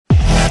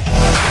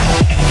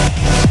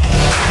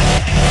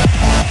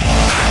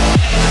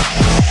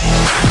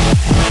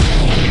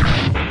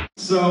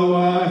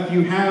So if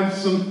you have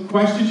some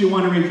questions, you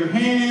want to raise your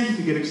hand,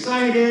 to get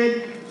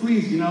excited,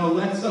 please,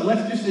 let's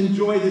just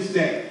enjoy this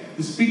day.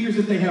 The speakers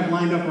that they have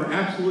lined up are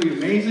absolutely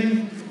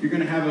amazing. You're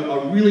going to have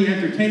a really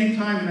entertaining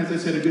time, and as I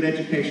said, a good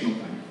educational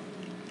time.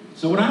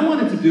 So what I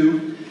wanted to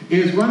do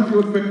is run through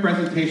a quick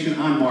presentation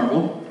on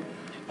Marvel.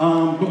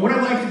 But what I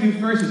like to do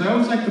first is I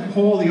always like to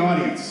poll the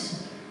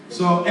audience.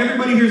 So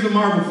everybody here's a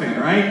Marvel fan,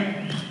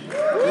 right?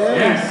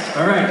 Yes,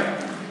 all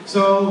right.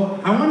 So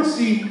I want to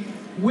see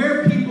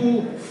where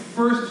people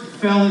first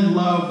fell in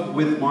love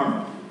with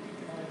Marvel.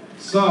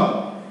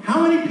 So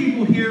how many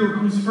people here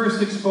whose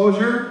first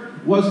exposure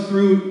was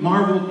through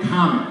Marvel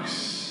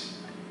Comics?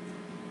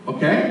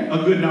 Okay, a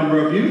good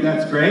number of you,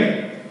 that's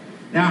great.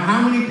 Now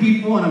how many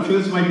people, and I'm sure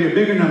this might be a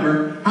bigger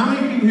number, how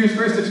many people here's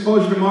first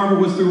exposure to Marvel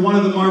was through one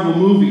of the Marvel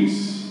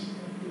movies?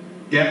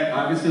 Yep,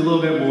 obviously a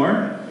little bit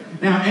more.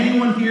 Now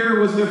anyone here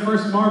was their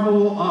first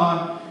Marvel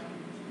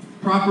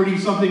property,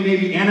 something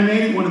maybe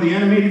animated, one of the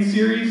animated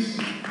series?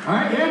 All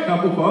right, yeah, a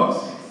couple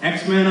folks.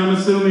 X-Men, I'm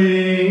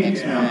assuming.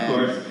 X-Men. Yeah, of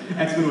course.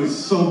 X-Men was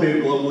so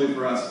big globally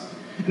for us.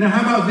 Now,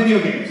 how about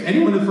video games?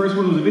 Anyone, the first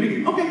one was a video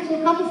game? Okay, so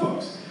a couple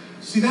folks.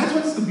 See, that's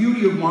what's the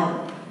beauty of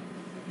Marvel,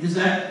 is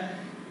that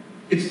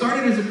it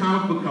started as a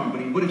comic book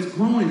company, but it's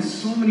grown in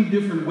so many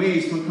different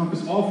ways to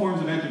encompass all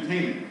forms of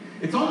entertainment.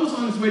 It's almost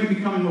on its way to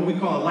becoming what we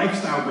call a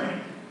lifestyle brand.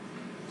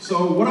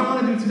 So what I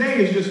want to do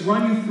today is just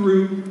run you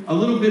through a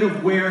little bit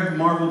of where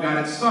Marvel got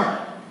its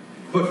start.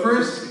 But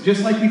first,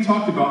 just like we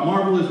talked about,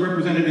 Marvel is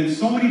represented in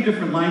so many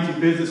different lines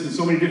of business in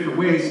so many different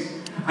ways.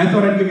 I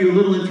thought I'd give you a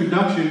little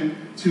introduction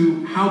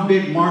to how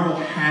big Marvel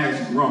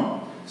has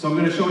grown. So I'm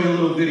going to show you a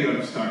little video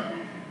to start.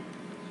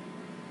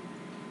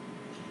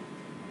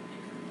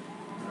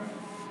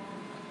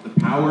 The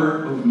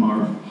power of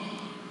Marvel.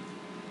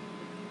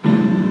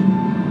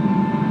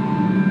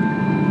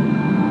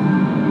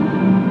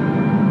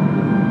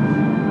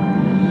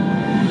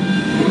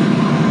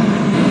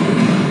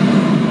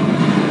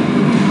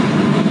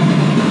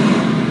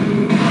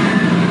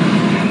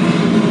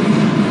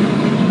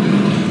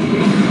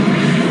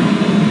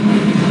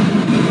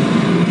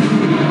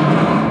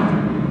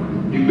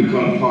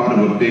 Part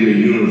of a bigger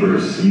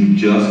universe, you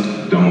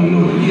just don't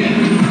know it yet.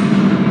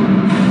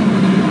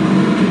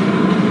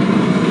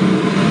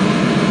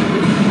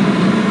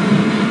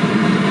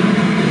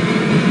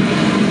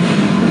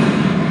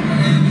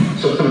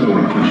 Sometimes I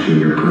want to punch you in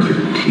your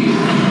perfect teeth.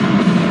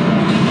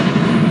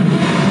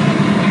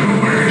 Your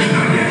work's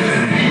not yet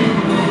finished.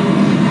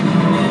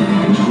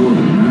 What's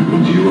Gordon, man?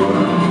 What's you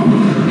I'm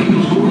gonna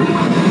kill Gordon.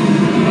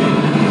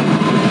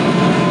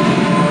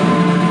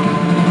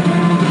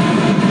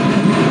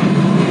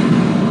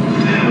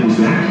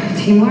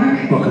 Teamwork?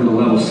 Welcome to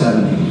level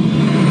 7. Avengers!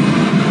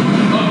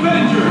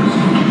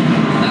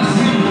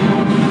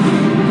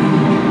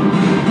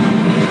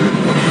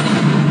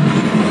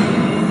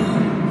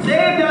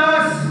 Saved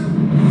us!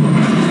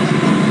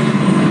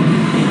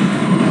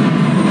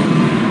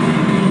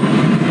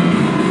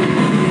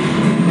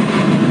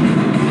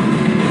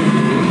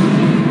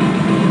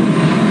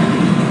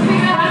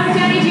 Robert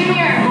Downey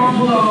Jr.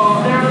 Buffalo,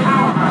 they're a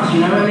powerhouse,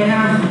 and they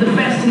have the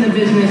best in the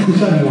business. Who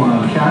said you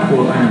want a cat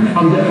or Iron Man?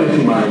 I'm definitely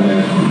Team Iron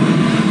Man.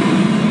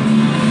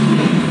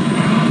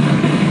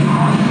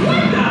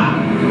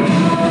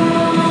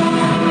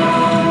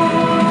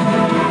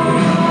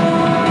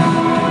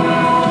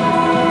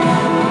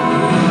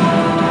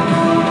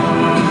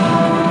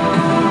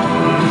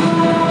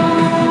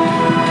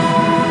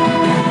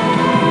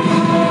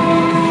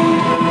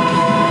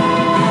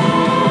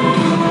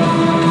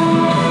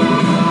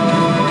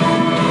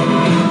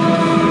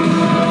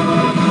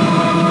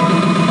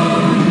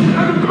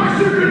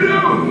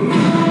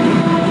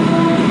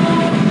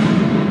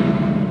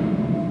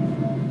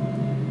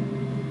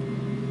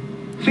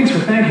 Thanks for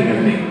thinking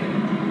of me.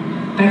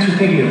 Thanks for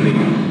thinking of me.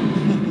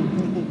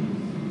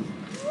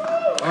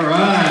 All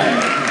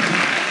right.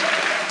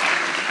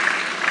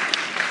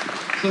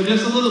 So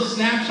just a little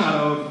snapshot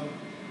of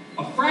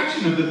a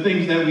fraction of the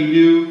things that we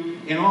do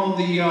in all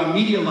the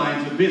media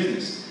lines of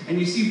business. And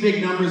you see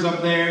big numbers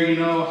up there,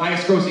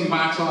 highest grossing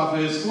box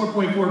office,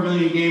 4.4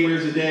 million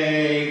gamers a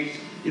day,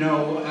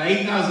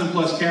 8,000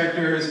 plus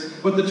characters.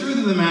 But the truth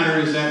of the matter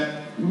is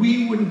that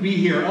we wouldn't be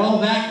here. All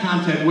that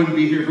content wouldn't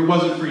be here if it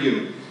wasn't for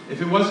you. If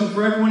it wasn't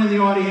for everyone in the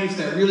audience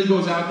that really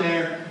goes out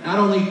there, not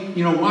only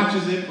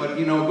watches it, but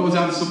goes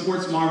out and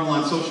supports Marvel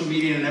on social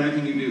media and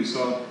everything you do.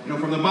 So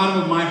from the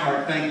bottom of my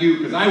heart, thank you,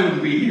 because I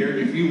wouldn't be here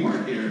if you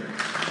weren't here.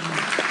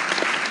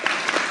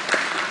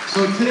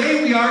 So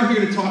today we are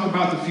here to talk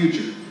about the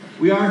future.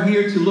 We are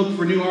here to look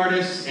for new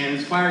artists and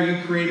inspire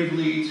you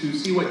creatively to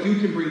see what you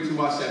can bring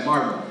to us at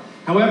Marvel.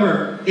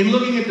 However, in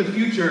looking at the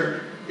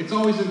future, it's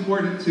always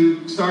important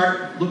to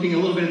start looking a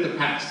little bit at the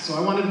past. So I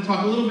wanted to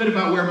talk a little bit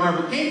about where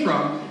Marvel came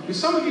from, because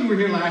some of you were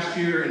here last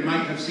year and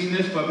might have seen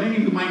this, but many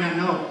of you might not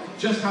know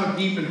just how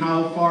deep and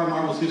how far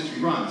Marvel's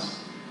history runs.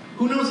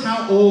 Who knows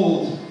how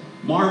old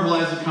Marvel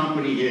as a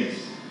company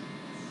is?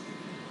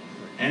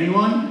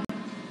 Anyone?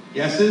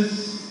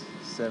 Guesses?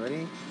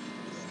 70?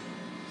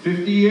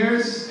 50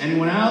 years?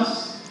 Anyone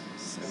else?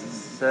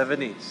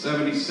 70.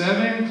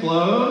 77,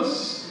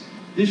 close.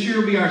 This year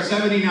will be our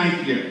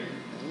 79th year.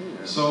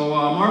 So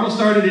Marvel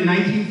started in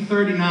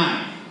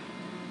 1939.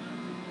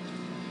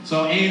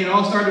 And it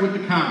all started with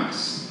the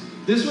comics.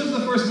 This was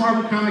the first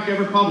Marvel comic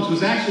ever published. It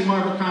was actually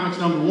Marvel Comics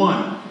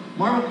 #1.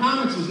 Marvel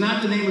Comics was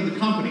not the name of the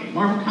company.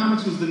 Marvel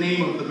Comics was the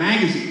name of the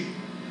magazine.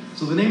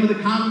 So the name of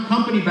the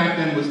company back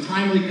then was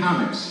Timely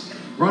Comics,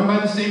 run by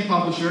the same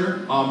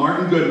publisher,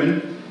 Martin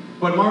Goodman.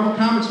 But Marvel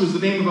Comics was the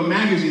name of a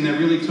magazine that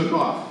really took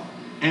off.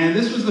 And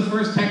this was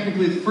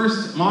technically the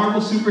first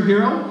Marvel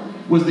superhero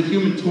was the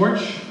Human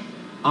Torch.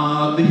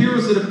 The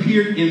heroes that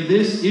appeared in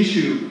this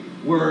issue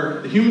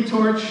were the Human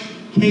Torch,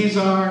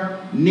 Kazar,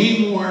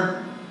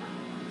 Namor,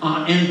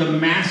 and the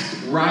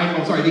Masked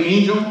Rider, the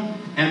Angel,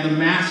 and the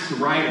Masked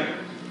Rider.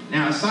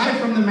 Now, aside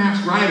from the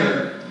Masked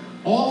Rider,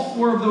 all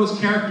 4 of those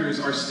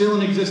characters are still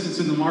in existence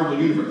in the Marvel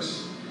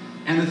Universe.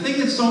 And the thing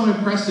that's so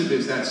impressive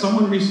is that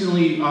someone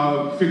recently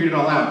figured it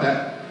all out,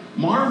 that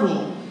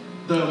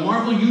the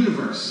Marvel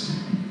Universe,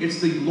 it's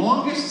the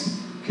longest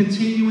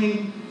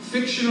continuing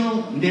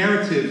fictional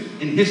narrative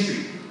in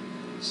history.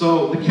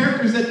 So the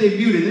characters that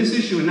debuted in this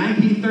issue in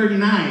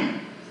 1939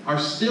 are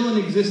still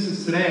in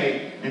existence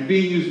today and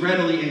being used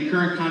readily in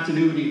current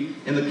continuity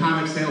in the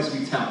comic tales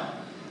we tell.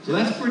 So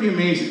that's pretty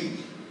amazing.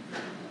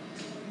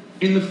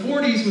 In the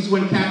 40s was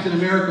when Captain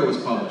America was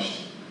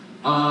published.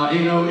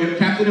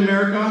 Captain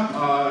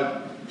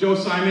America, Joe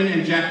Simon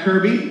and Jack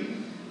Kirby,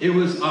 it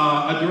was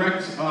a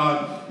direct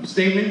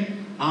statement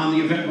on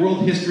the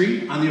world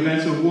history, on the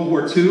events of World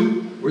War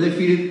II, where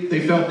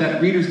they felt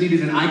that readers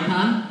needed an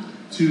icon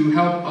to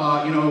help,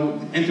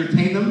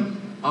 entertain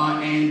them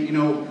and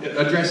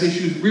address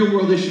issues,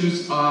 real-world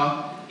issues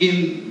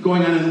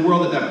going on in the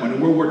world at that point,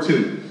 in World War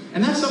II.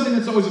 And that's something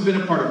that's always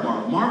been a part of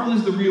Marvel. Marvel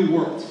is the real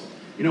world.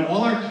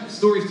 All our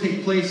stories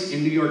take place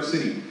in New York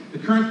City. The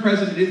current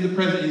president is the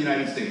president of the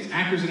United States.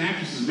 Actors and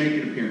actresses make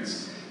an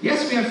appearance.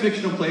 Yes, we have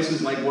fictional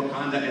places like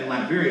Wakanda and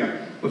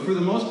Latveria, but for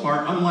the most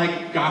part,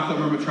 unlike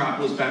Gotham or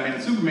Metropolis, Batman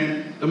and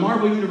Superman, the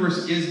Marvel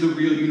Universe is the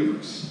real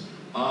universe.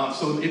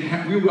 So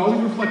we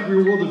always reflect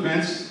real-world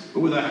events, but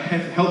with a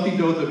healthy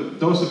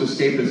dose of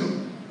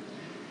escapism.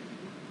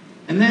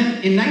 And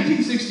then in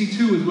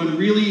 1962 is when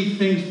really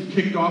things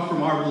kicked off for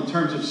Marvel in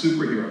terms of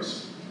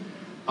superheroes.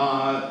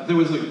 There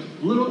was a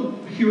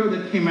little hero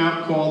that came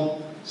out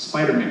called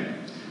Spider-Man.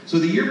 So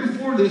the year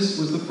before this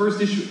was the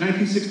first issue,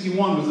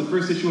 1961 was the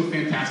first issue of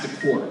Fantastic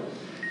Four.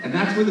 And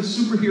that's where the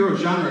superhero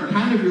genre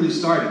kind of really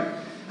started.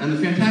 And the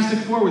Fantastic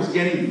Four was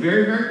getting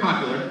very, very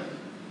popular.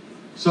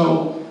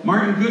 So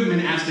Martin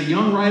Goodman asked a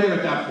young writer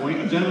at that point,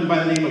 a gentleman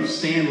by the name of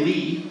Stan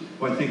Lee,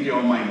 who I think you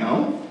all might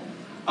know,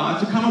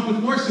 to come up with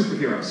more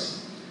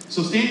superheroes.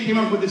 So Stan came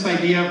up with this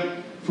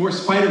idea for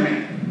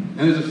Spider-Man.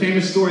 And there's a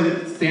famous story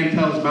that Stan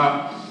tells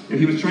about,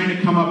 he was trying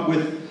to come up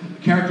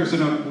with characters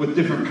with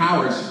different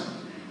powers.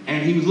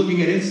 And he was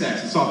looking at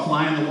insects and saw a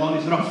fly on the wall, and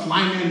he said, oh,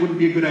 Flyman wouldn't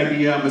be a good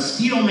idea.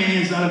 Mosquito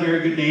Man's not a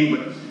very good name,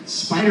 but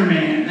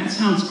Spider-Man, that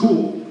sounds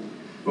cool.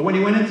 But when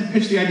he went in to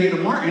pitch the idea to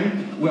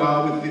Martin, with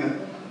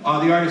the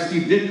artist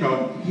Steve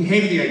Ditko, he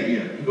hated the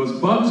idea. He goes,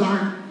 bugs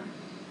aren't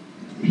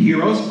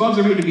heroes. Bugs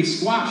are made to be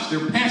squashed.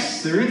 They're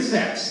pests. They're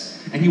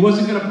insects. And he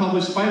wasn't going to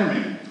publish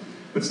Spider-Man.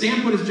 But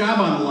Stan put his job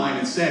on the line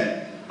and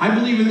said, I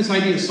believe in this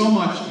idea so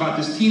much about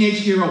this teenage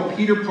hero,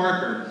 Peter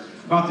Parker,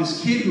 about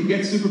this kid who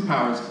gets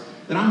superpowers,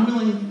 that I'm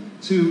willing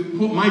to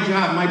put my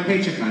job, my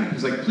paycheck on it.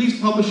 He's like, please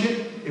publish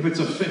it. If it's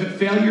a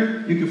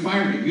failure, you can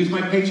fire me. Use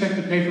my paycheck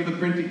to pay for the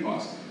printing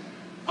cost.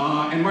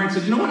 And Martin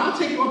said, you know what, I'll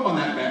take you up on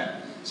that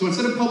bet. So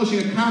instead of publishing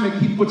a comic,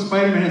 he put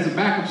Spider-Man as a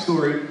backup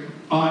story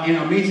in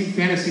Amazing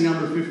Fantasy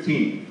number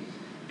 15.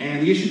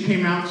 And the issue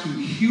came out to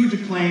huge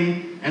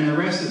acclaim, and the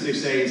rest, as they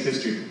say, is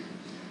history.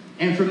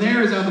 And from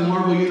there is how the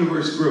Marvel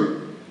Universe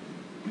grew.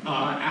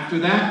 After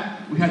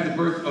that, we had the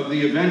birth of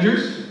the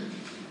Avengers,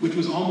 which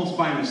was almost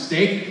by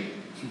mistake.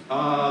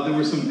 There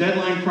were some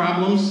deadline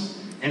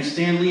problems, and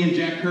Stan Lee and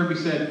Jack Kirby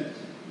said,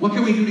 what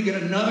can we do to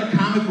get another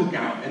comic book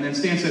out? And then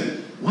Stan said,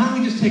 why don't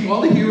we just take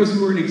all the heroes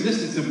who were in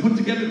existence and put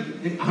together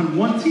on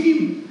one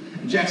team?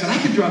 And Jack said, I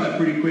could draw that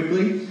pretty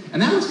quickly.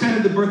 And that was kind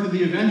of the birth of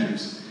the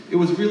Avengers. It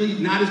was really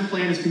not as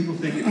planned as people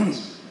think it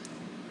was.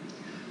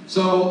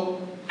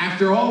 So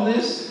after all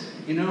this,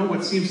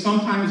 what seems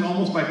sometimes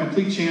almost by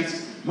complete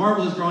chance,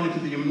 Marvel has grown into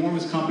the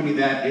enormous company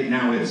that it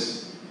now is.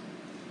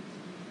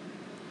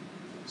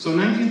 So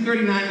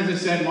 1939, as I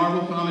said,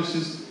 Marvel Comics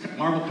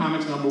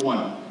 #1.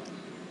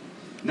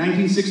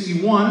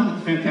 1961,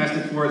 the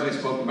Fantastic Four, as I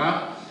spoke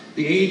about,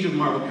 the age of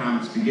Marvel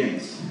Comics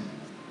begins.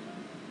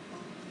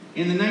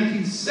 In the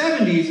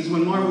 1970s is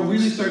when Marvel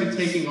really started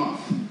taking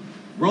off.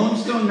 Rolling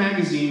Stone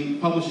magazine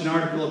published an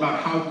article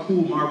about how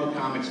cool Marvel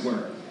Comics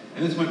were.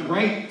 And this went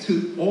right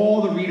to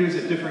all the readers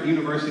at different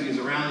universities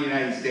around the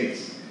United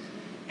States.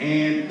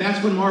 And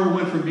that's when Marvel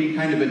went from being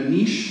kind of a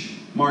niche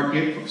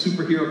market for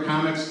superhero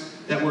comics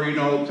that were,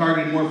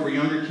 targeted more for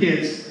younger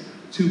kids,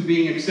 to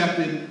being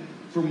accepted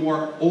for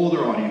more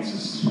older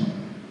audiences.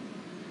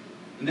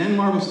 And then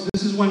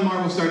this is when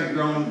Marvel started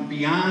growing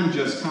beyond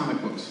just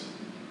comic books.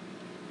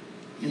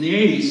 In the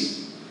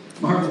 80s,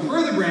 Marvel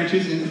further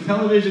branches into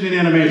television and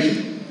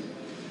animation.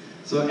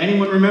 So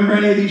anyone remember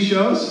any of these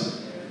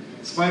shows?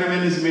 Spider-Man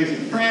and His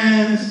Amazing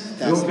Friends,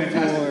 the old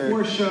Fantastic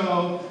Four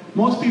show.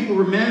 Most people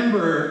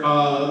remember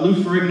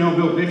Lou Ferrigno,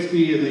 Bill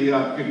Bixby, and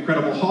the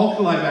Incredible Hulk,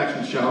 the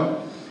live-action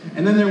show.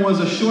 And then there was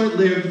a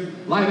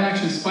short-lived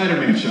live-action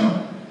Spider-Man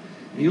show.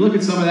 And you look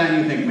at some of that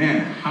and you think,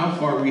 man, how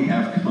far we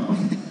have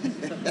come.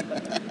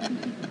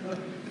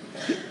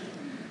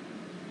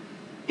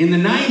 In the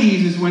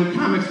 90s is when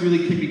comics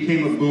really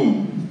became a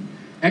boom.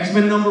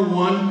 X-Men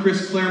 #1,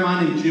 Chris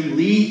Claremont and Jim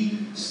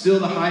Lee, still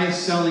the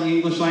highest-selling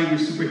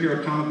English-language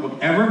superhero comic book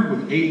ever,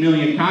 with 8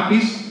 million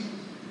copies.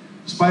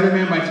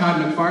 Spider-Man by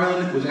Todd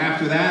McFarlane was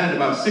after that at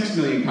about 6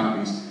 million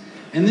copies.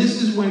 And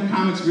this is when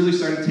comics really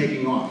started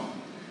taking off.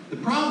 The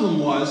problem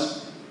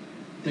was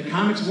that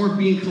comics weren't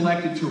being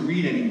collected to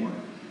read anymore.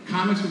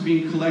 Comics were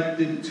being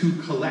collected to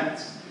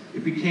collect.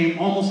 It became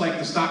almost like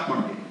the stock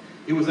market.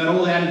 It was that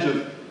old adage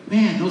of,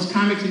 man, those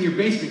comics in your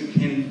basement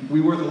can be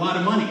worth a lot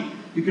of money.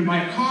 You can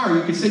buy a car,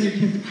 you can send your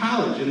kid to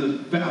college,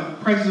 and the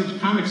prices of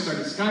comics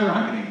started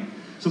skyrocketing.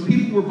 So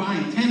people were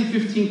buying 10,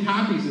 15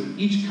 copies of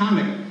each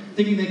comic,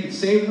 thinking they could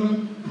save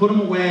them, put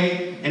them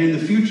away, and in the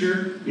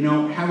future,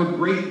 have a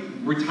great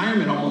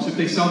retirement almost if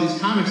they sell these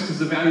comics because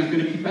the value is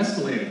going to keep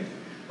escalating.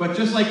 But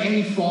just like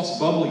any false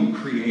bubble you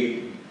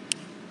create,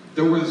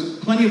 there was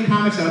plenty of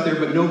comics out there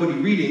but nobody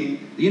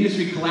reading. The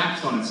industry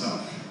collapsed on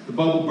itself. The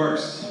bubble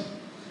burst.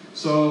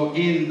 So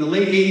in the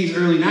late 80s,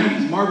 early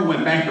 90s, Marvel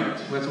went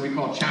bankrupt. That's what we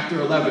call Chapter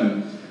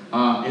 11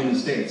 in the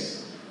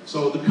States.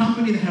 So the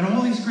company that had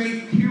all these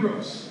great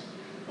heroes,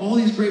 all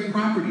these great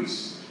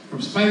properties,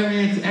 from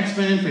Spider-Man to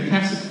X-Men,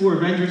 Fantastic Four,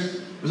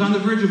 Avengers, was on the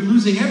verge of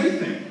losing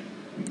everything.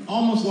 We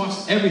almost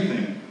lost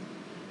everything.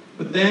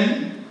 But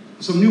then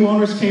some new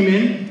owners came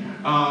in.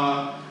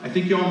 I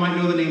think you all might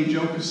know the name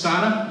Joe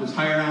Quesada, was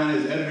hired on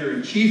as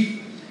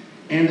editor-in-chief,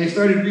 and they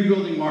started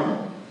rebuilding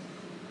Marvel.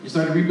 They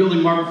started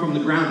rebuilding Marvel from the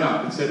ground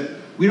up and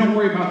said, we don't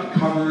worry about the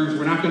covers,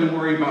 we're not going to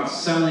worry about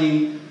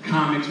selling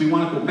comics, we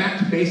want to go back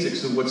to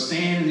basics of what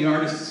Stan and the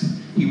artists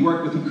he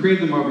worked with who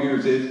created the Marvel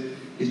Universe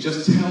is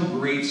just tell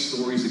great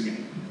stories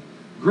again.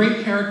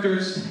 Great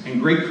characters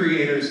and great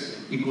creators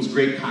equals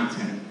great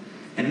content.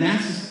 And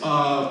that's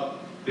the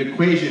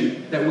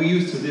equation that we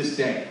use to this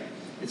day.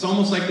 It's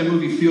almost like the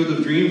movie Field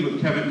of Dreams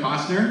with Kevin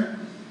Costner.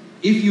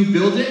 If you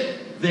build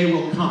it, they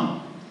will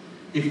come.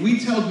 If we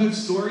tell good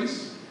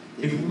stories,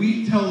 if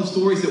we tell the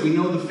stories that we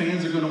know the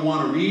fans are going to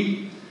want to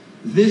read,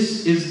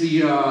 this is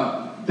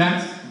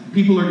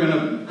people are going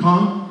to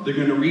come, they're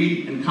going to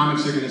read, and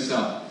comics are going to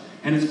sell.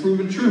 And it's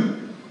proven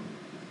true.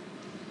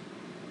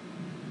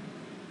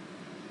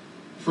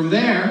 From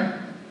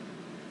there,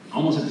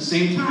 almost at the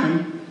same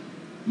time,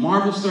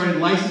 Marvel started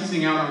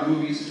licensing out our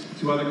movies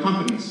to other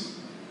companies.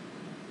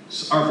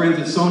 Our friends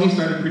at Sony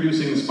started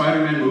producing the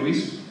Spider-Man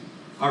movies.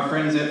 Our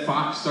friends at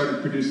Fox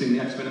started producing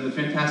the X-Men and the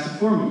Fantastic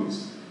Four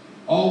movies,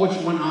 all which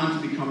went on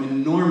to become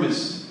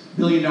enormous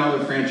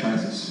billion-dollar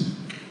franchises.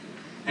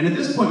 And at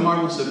this point,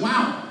 Marvel said,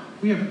 wow,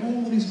 we have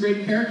all these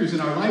great characters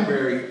in our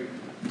library.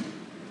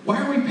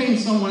 Why are we paying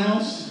someone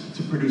else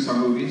to produce our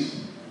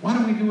movies? Why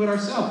don't we do it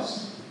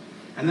ourselves?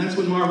 And that's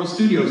when Marvel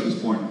Studios was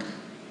born.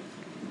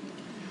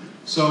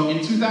 So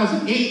in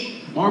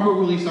 2008, Marvel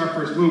released our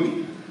first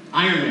movie,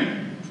 Iron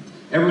Man.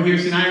 Everyone here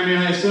seen Iron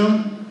Man, I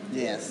assume?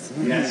 Yes.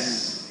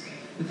 Yes.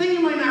 The thing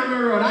you might not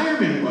remember about Iron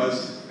Man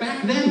was,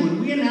 back then, when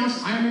we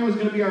announced Iron Man was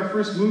going to be our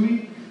first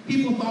movie,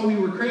 people thought we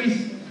were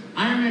crazy.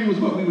 Iron Man was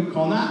what we would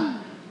call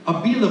not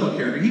a B-level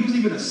character. He was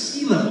even a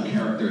C-level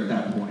character at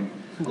that point.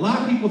 A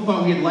lot of people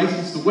thought we had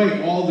licensed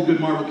away all the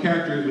good Marvel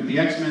characters with the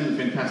X-Men,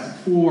 the Fantastic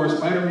Four,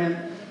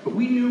 Spider-Man, but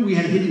we knew we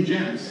had hidden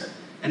gems.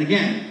 And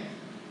again,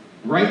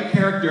 right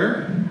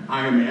character,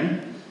 Iron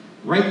Man,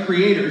 right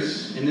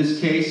creators, in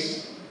this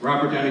case,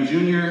 Robert Downey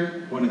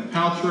Jr., Gwyneth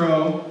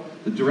Paltrow,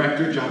 the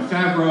director, Jon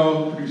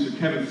Favreau, producer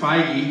Kevin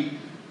Feige,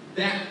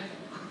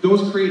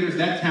 those creators,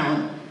 that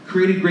talent,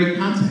 created great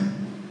content.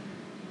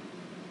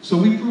 So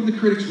we proved the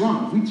critics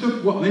wrong. We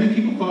took what many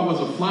people thought was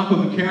a flop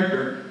of a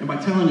character, and by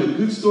telling a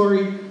good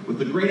story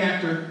with a great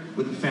actor,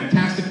 with a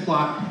fantastic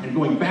plot, and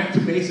going back to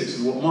basics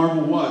of what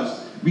Marvel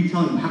was,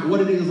 retelling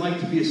what it is like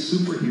to be a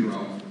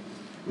superhero,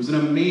 it was an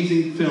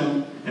amazing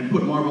film and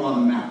put Marvel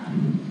on the map.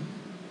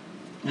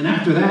 And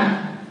after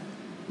that,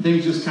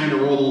 things just kind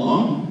of rolled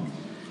along.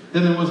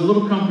 Then there was a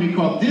little company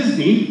called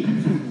Disney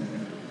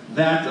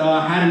that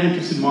had an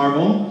interest in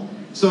Marvel.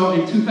 So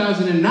in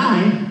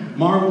 2009,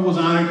 Marvel was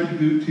honored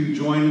to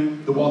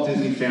join the Walt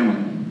Disney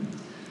family.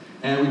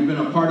 And we've been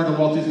a part of the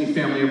Walt Disney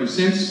family ever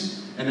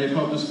since, and they've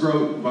helped us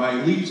grow by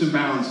leaps and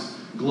bounds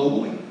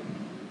globally.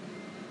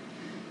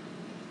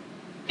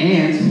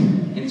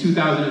 And in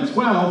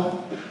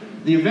 2012,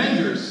 The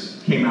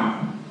Avengers came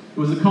out. It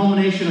was the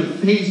culmination of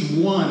phase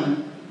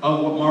 1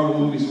 of what Marvel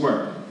movies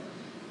were.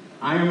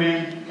 Iron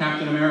Man,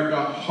 Captain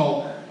America,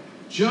 Hulk.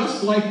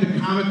 Just like the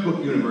comic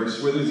book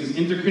universe, where there's these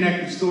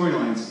interconnected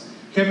storylines,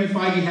 Kevin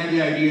Feige had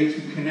the idea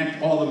to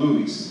connect all the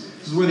movies.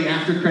 This is where the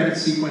after-credit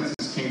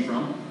sequences came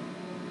from.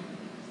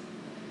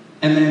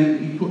 And then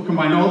he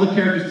combined all the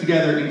characters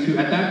together into,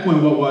 at that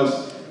point, what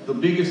was the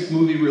biggest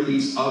movie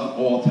release of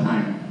all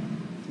time.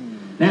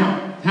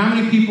 Now, how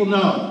many people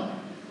know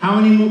how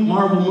many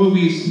Marvel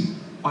movies,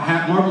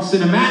 Marvel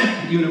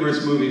Cinematic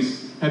Universe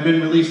movies, have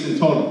been released in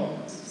total?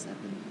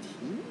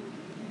 17?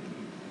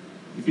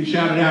 You can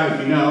shout it out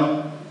if you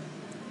know.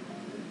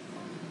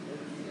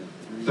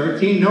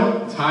 13?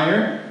 Nope, it's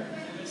higher.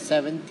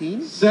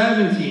 17?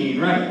 17,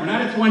 right. We're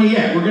not at 20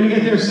 yet. We're going to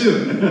get there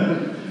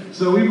soon.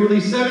 So we've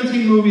released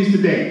 17 movies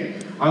to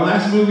date. Our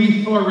last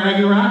movie, Thor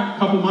Ragnarok, a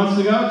couple months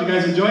ago. Did you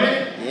guys enjoy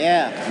it?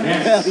 Yeah.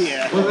 Yes. Hell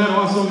yeah. Wasn't that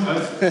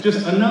awesome?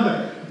 Just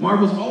another.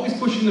 Marvel's always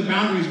pushing the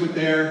boundaries with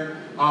their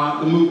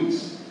the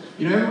movies.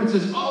 You know, everyone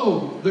says,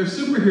 oh, they're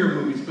superhero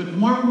movies, but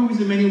Marvel movies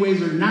in many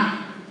ways are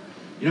not.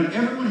 You know,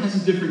 everyone has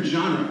a different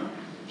genre.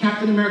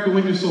 Captain America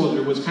Winter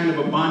Soldier was kind of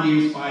a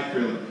Bondian spy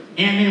thriller.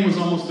 Ant-Man was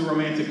almost a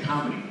romantic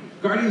comedy.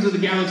 Guardians of the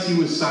Galaxy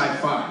was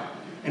sci-fi.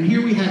 And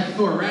here we had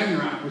Thor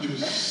Ragnarok, which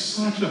was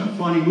such a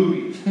funny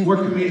movie. More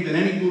comedic than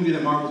any movie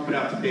that Marvel's put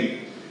out to date.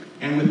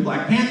 And with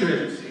Black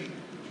Panther,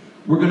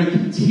 we're going to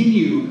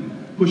continue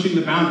pushing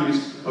the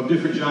boundaries of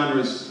different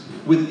genres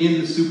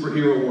within the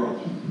superhero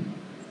world.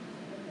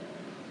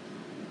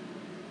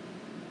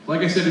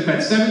 Like I said, we've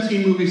had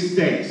 17 movies to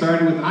date.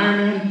 Started with Iron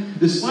Man.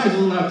 This slide's a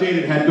little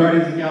outdated. It had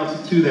Guardians of the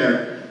Galaxy 2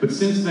 there. But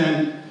since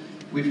then,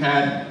 we've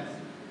had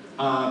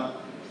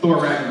Thor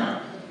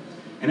Ragnarok.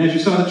 And as you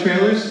saw the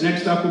trailers,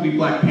 next up will be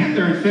Black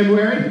Panther in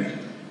February.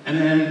 And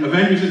then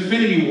Avengers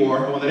Infinity War,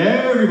 the one that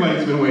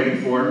everybody's been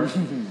waiting for,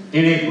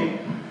 in April.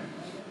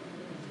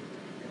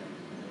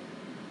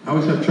 I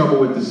always have trouble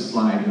with this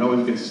slide. It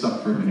always gets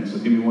stuck for a minute, so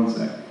give me 1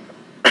 sec.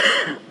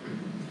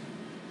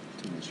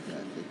 Too much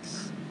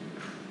graphics.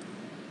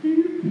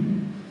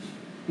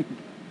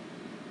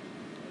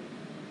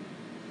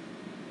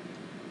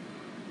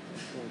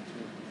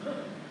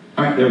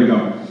 All right, there we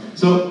go.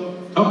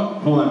 So, oh,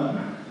 hold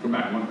on. Go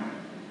back one.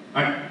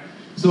 All right.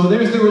 So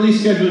there's the release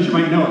schedule, as you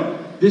might know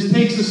it. This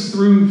takes us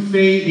through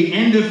the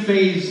end of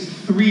phase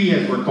 3,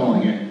 as we're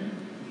calling it.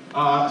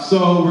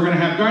 So we're going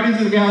to have Guardians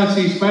of the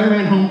Galaxy,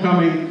 Spider-Man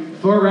Homecoming,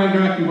 Thor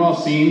Ragnarok you've all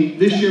seen.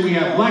 This year we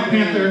have Black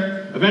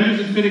Panther,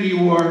 Avengers Infinity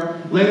War,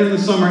 later in the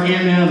summer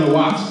Ant-Man and the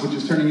Wasp, which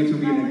is turning into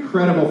an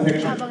incredible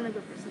picture.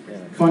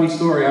 Funny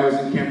story, I was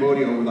in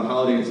Cambodia over the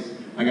holidays.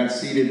 I got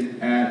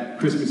seated at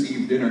Christmas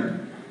Eve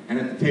dinner, and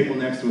at the table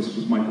next to us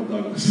was Michael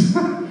Douglas.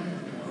 I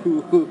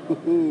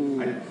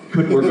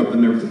couldn't work up the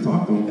nerve to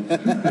talk to him.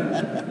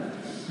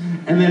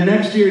 And then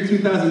next year,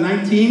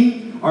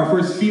 2019, our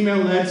first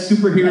female-led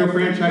superhero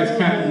franchise,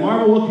 Captain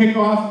Marvel, will kick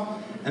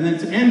off. And then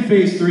to end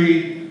phase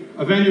 3,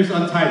 Avengers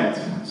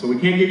Untitled. So we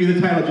can't give you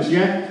the title just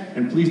yet,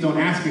 and please don't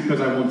ask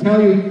because I won't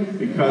tell you,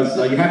 because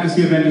you have to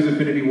see Avengers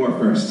Infinity War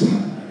first.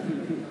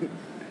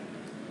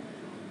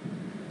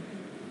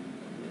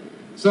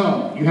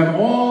 So, you have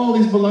all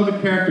these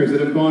beloved characters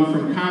that have gone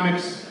from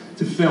comics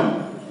to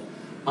film.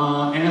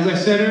 And as I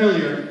said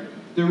earlier,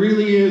 there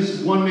really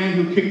is one man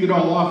who kicked it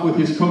all off with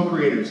his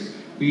co-creators,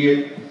 be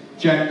it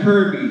Jack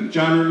Kirby,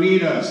 John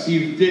Romita,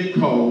 Steve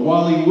Ditko,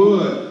 Wally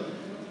Wood.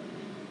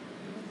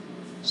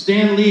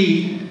 Stan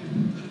Lee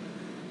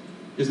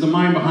is the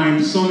mind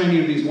behind so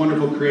many of these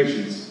wonderful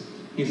creations.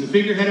 He's the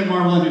figurehead of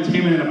Marvel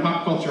Entertainment and a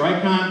pop culture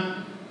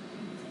icon.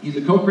 He's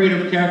a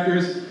co-creator of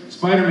characters,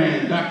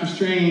 Spider-Man, Doctor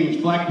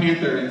Strange, Black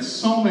Panther, and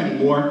so many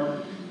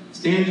more.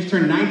 Stan just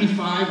turned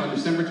 95 on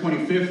December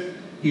 25th.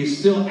 He is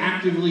still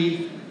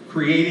actively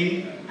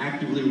creating,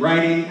 actively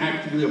writing,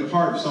 actively a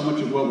part of so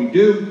much of what we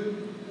do.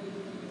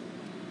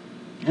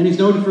 And he's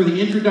noted for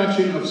the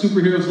introduction of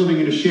superheroes living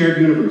in a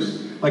shared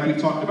universe, like we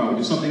talked about,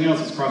 which is something else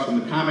that's crossed from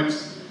the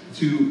comics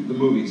to the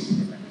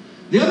movies.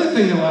 The other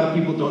thing that a lot of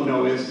people don't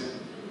know is,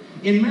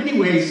 in many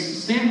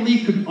ways, Stan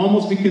Lee could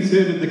almost be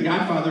considered the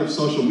godfather of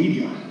social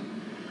media.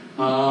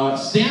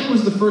 Stan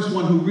was the first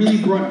one who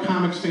really brought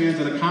comics fans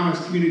and the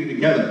comics community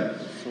together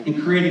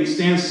in creating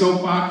Stan's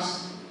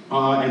Soapbox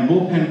and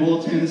Bullpen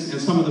Bulletins and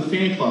some of the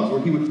fan clubs,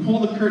 where he would pull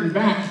the curtain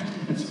back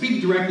and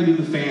speak directly to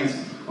the fans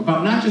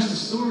about not just the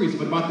stories,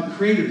 but about the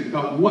creators,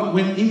 about what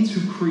went into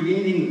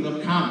creating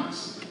the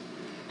comics.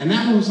 And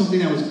that was something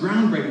that was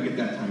groundbreaking at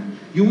that time.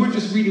 You weren't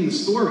just reading the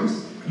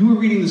stories, you were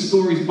reading the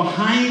stories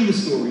behind the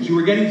stories. You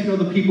were getting to know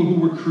the people who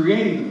were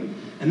creating them.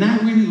 And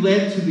that really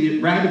led to the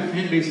rabid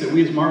fan base that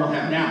we as Marvel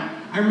have now.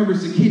 I remember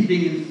as a kid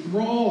being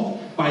enthralled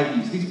by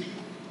these. These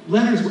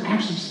letters were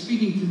actually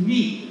speaking to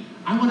me.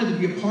 I wanted to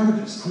be a part of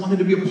this. I wanted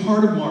to be a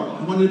part of Marvel.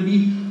 I wanted to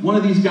be one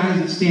of these guys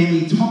that Stan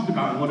Lee talked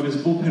about in one of his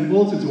Bullpen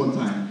Bulletins one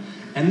time.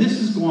 And this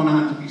has gone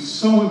on to be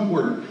so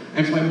important.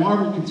 And it's why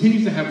Marvel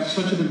continues to have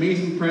such an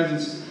amazing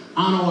presence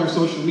on all our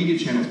social media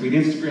channels, be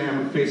it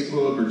Instagram or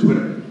Facebook or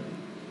Twitter.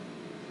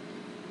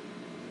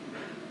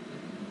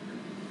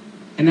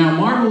 And now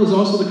Marvel is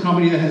also the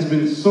company that has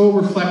been so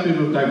reflective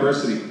of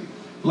diversity.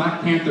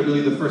 Black Panther,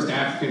 really the first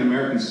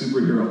African-American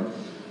superhero.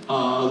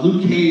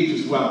 Luke Cage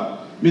as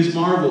well. Ms.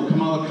 Marvel,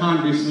 Kamala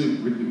Khan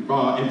recently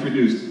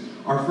introduced.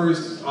 Our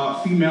first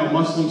female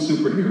Muslim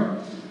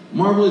superhero.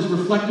 Marvel is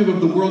reflective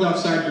of the world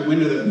outside your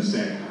window that we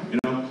say. You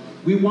know,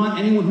 We want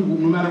anyone who,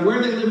 no matter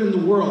where they live in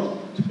the world,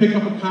 to pick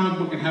up a comic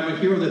book and have a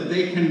hero that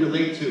they can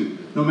relate to,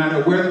 no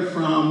matter where they're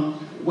from,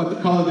 what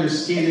the color of their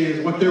skin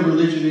is, what their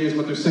religion is,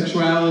 what their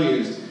sexuality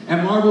is.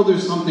 At Marvel,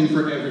 there's something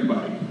for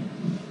everybody.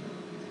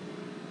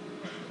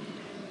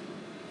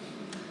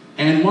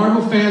 And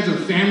Marvel fans are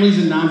families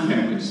and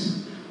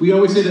non-families. We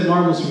always say that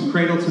Marvel's from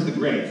cradle to the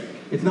grave.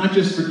 It's not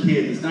just for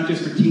kids, it's not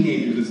just for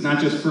teenagers, it's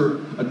not just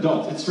for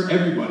adults, it's for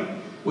everybody.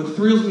 What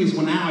thrills me is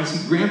when now I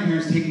see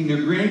grandparents taking their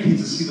grandkids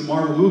to see the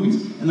Marvel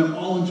movies, and they're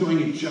all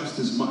enjoying it just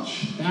as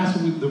much. That's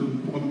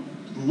what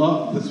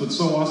love, that's what's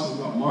so awesome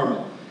about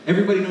Marvel.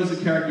 Everybody knows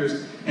the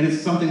characters, and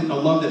it's something, a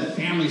love that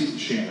families can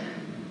share.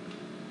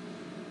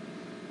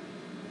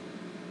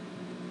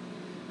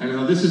 I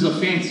know this is a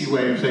fancy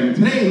way of saying,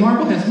 today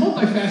Marvel has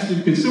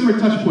multifaceted consumer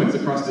touchpoints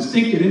across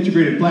distinct and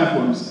integrated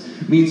platforms.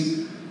 It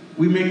means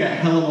we make a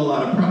hell of a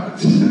lot of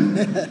products.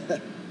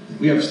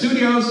 We have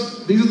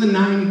studios, these are the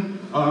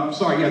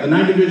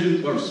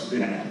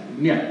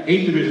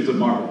eight divisions of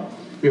Marvel.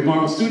 We have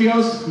Marvel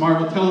Studios,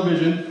 Marvel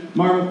Television,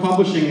 Marvel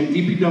Publishing, and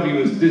DPW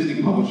is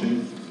Disney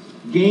Publishing.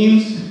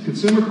 Games,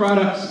 consumer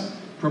products,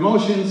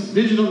 promotions,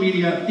 digital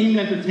media, themed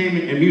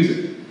entertainment, and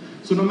music.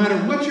 So no matter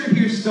what you're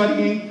here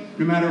studying,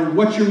 no matter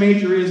what your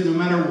major is, no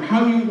matter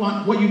how you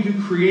want, what you do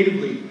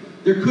creatively,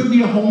 there could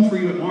be a home for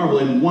you at Marvel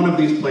in one of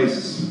these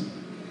places.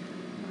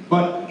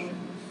 But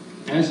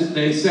as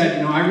they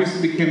said, I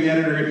recently became the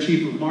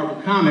editor-in-chief of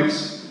Marvel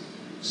Comics,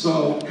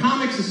 so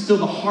comics is still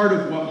the heart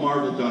of what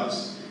Marvel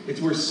does. It's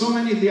where so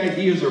many of the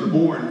ideas are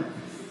born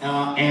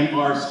and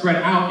are spread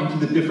out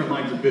into the different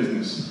lines of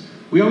business.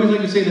 We always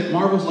like to say that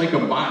Marvel's like a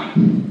body.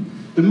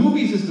 The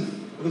movies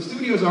the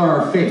studios are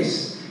our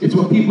face. It's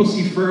what people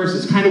see first.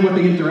 It's kind of what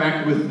they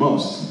interact with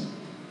most.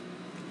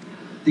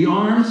 The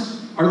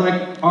arms are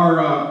like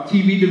our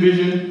TV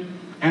division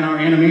and our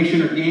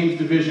animation or games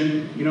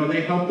division.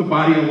 They help the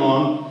body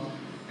along.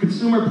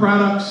 Consumer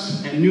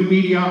products and new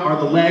media are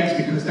the legs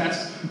because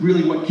that's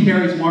really what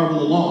carries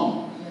Marvel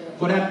along.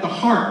 But at the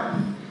heart,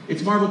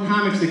 it's Marvel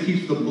Comics that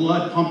keeps the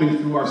blood pumping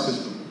through our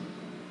system.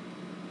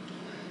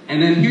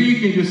 And then here you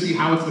can just see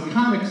how it's the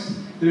comics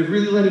that have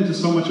really led into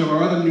so much of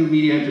our other new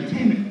media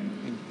entertainment.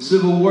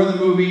 Civil War the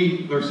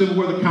movie, or Civil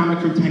War the comic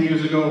from 10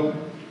 years ago,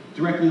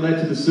 directly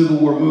led to the Civil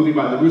War movie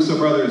by the Russo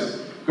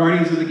brothers,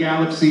 Guardians of the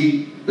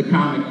Galaxy, the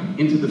comic,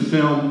 into the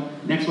film,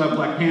 next we'll have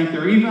Black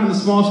Panther, even on the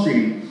small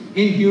screen,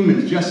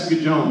 Inhumans,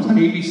 Jessica Jones, on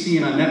ABC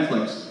and on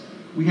Netflix.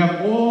 We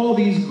have all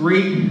these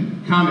great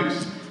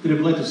comics that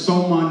have led to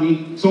so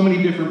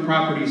many different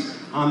properties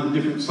on the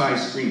different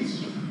size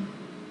screens.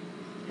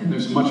 And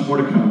there's much more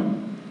to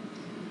come.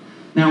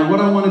 Now, what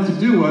I wanted to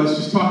do was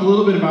just talk a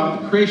little bit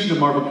about the creation of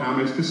Marvel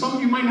Comics, because some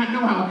of you might not know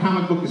how a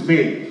comic book is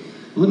made.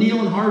 Laniel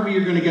and Harvey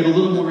are going to get a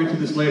little more into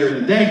this later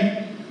in the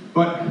day,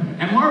 but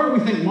at Marvel, we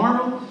think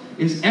Marvel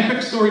is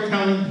epic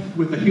storytelling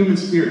with a human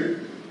spirit,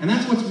 and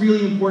that's what's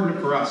really important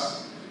for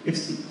us.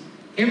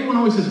 Everyone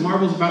always says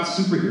Marvel's about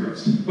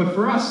superheroes, but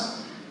for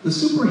us, the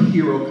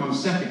superhero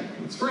comes second.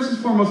 It's first and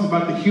foremost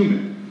about the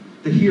human,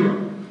 the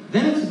hero.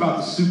 Then it's about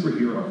the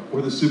superhero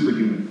or the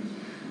superhuman.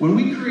 When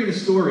we create a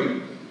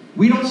story,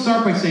 we don't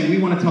start by saying we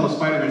want to tell a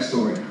Spider-Man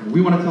story, or we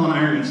want to tell an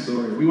Iron Man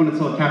story, or we want to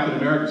tell a Captain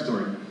America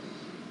story.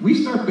 We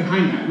start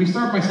behind that. We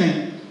start by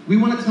saying we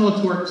want to tell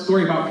a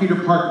story about Peter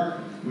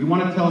Parker. We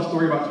want to tell a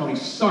story about Tony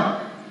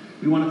Stark.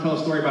 We want to tell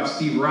a story about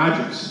Steve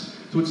Rogers.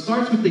 So it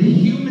starts with the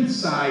human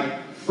side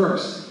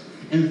first.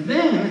 And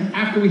then,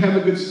 after we have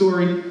a good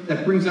story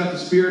that brings out the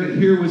spirit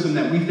and heroism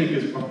that we think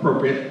is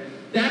appropriate,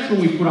 that's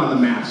when we put on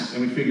the mask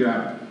and we figure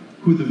out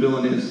who the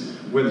villain is,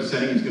 where the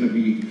setting is going to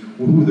be,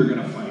 or who they're going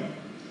to fight.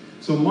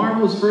 So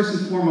Marvel is first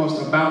and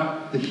foremost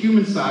about the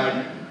human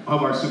side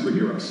of our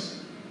superheroes.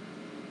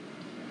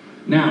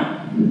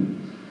 Now,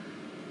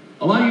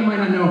 a lot of you might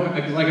not know,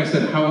 like I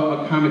said, how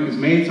a comic is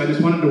made, so I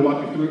just wanted to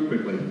walk you through it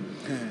quickly.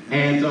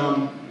 And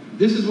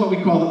this is what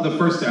we call the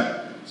first step.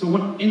 So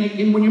when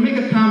you make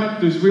a comic,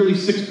 there's really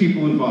 6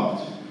 people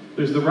involved.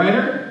 There's the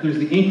writer, there's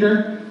the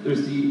inker,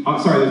 there's the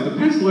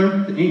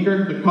penciler, the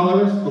inker, the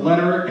colorist, the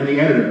letterer, and the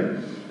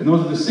editor. And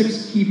those are the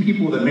 6 key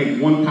people that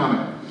make one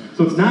comic.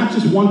 So it's not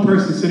just one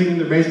person sitting in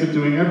their basement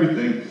doing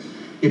everything.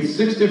 It's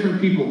 6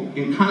 different people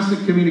in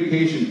constant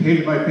communication,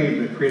 page by page,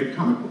 that create a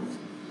comic book.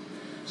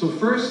 So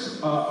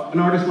first, an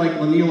artist like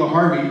Laniel or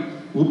Harvey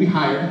will be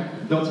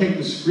hired. They'll take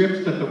the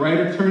script that the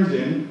writer turns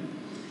in,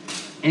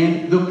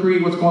 and they'll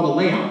create what's called a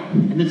layout.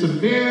 And it's a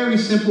very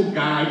simple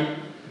guide,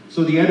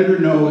 so the editor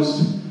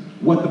knows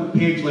what the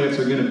page layouts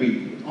are going to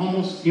be. It's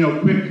almost,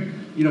 quick,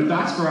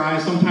 dots for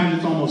eyes. Sometimes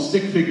it's almost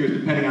stick figures,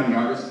 depending on the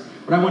artist.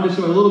 But I wanted to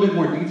show a little bit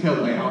more detailed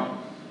layout,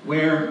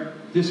 where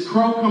this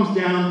crow comes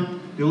down,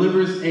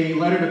 delivers a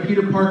letter to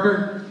Peter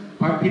Parker.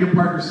 Peter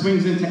Parker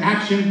swings into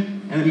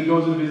action, and then he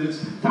goes and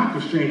visits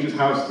Dr. Strange's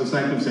house, the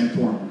Sanctum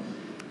Sanctorum.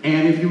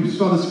 And if you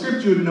saw the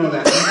script, you would know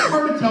that. It's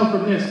hard to tell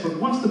from this, but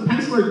once the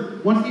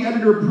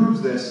editor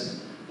approves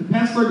this, the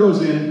penciler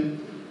goes in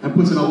and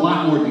puts in a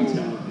lot more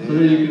detail. So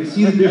that you can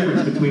see the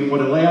difference between what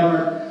the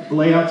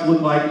layouts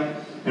look like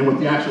and what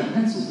the actual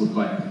pencils look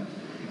like.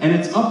 And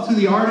it's up to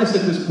the artist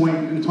at this point,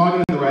 and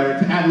talking to the writer,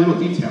 to add little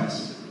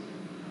details.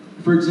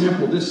 For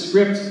example, this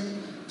script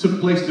took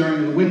place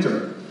during the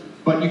winter,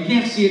 but you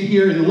can't see it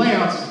here in the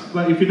layouts,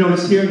 but if you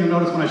notice here, and you'll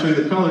notice when I show you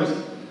the colors,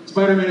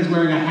 Spider-Man is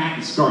wearing a hat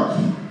and scarf.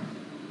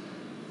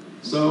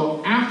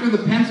 So after the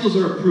pencils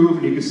are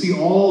approved, and you can see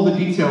all the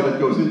detail that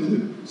goes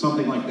into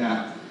something like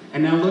that.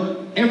 And now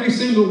look, every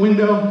single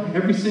window,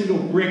 every single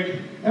brick,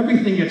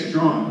 everything gets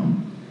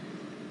drawn.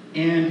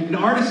 And an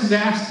artist is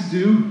asked to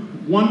do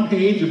 1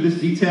 page of this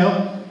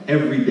detail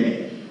every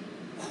day.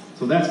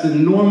 So that's the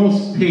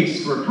normal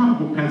pace for a comic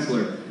book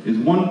penciler, is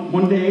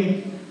one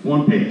day,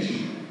 1 page.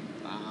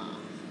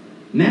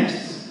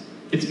 Next,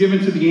 it's given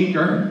to the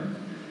inker.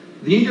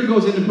 The inker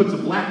goes in and puts a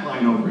black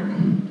line over it.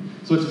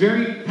 So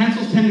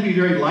pencils tend to be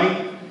very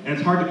light, and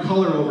it's hard to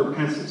color over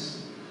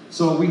pencils.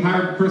 So we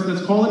hire a person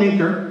that's called an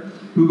inker,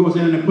 who goes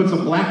in and puts a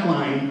black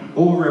line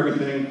over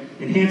everything,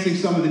 enhancing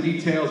some of the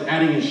details,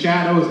 adding in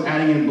shadows,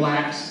 adding in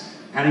blacks,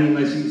 adding in,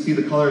 as you can see,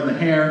 the color in the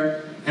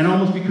hair, and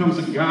almost becomes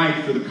a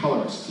guide for the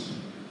colorist.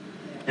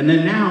 And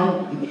then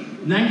now,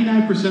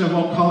 99% of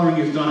all coloring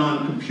is done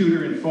on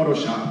computer in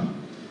Photoshop.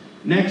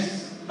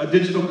 Next, a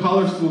digital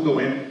colorist will go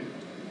in,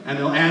 and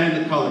they'll add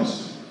in the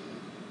colors.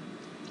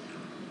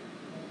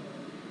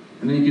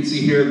 And then you can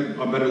see here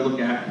a better look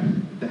at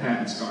the hat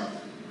and scarf.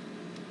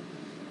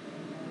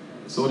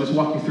 So I'll just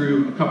walk you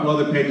through a couple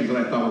other pages that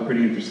I thought were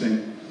pretty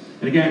interesting.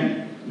 And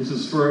again, this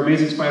is for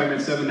Amazing Spider-Man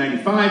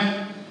 795.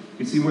 You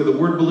can see where the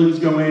word balloons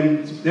go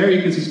in. There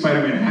you can see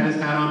Spider-Man had his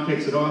hat on,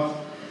 takes it off,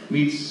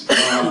 meets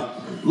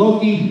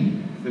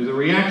Loki. There's a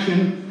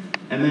reaction,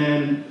 and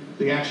then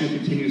the action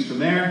continues from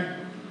there.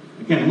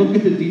 Again, look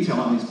at the detail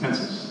on these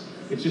pencils.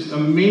 It's just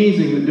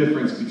amazing the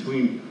difference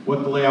between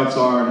what the layouts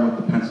are and what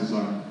the pencils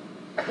are.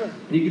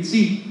 And you can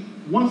see,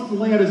 once the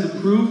layout is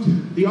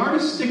approved, the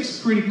artist sticks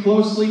pretty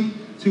closely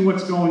to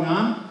what's going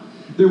on.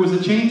 There was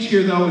a change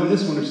here though in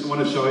this one, I just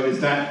want to show it, is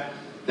that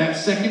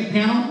second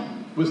panel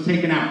was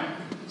taken out.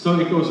 So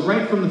it goes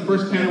right from the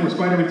first panel where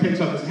Spider-Man takes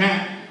off his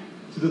hat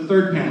to the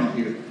third panel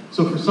here.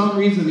 So for some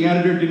reason the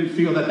editor didn't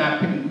feel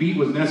that beat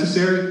was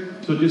necessary,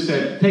 so just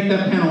said, take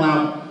that panel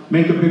out,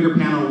 make a bigger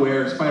panel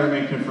where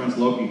Spider-Man confronts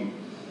Loki.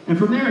 And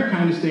from there it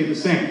kind of stayed the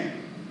same.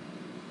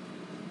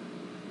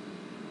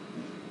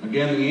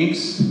 Again, the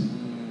inks,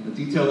 the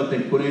detail that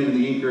they put in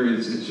the inker,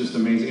 it's just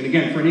amazing. And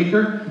again, for an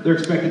inker, they're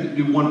expected to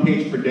do 1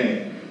 page per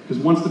day.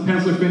 Because once the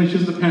penciler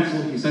finishes the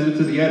pencil, he sends it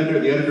to the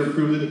editor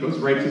approves it, it goes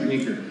right to the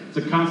inker. It's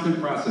a constant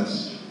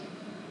process.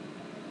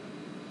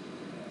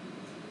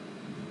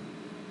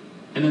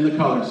 And then the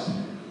colors.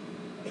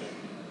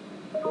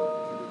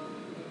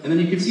 And then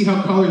you can see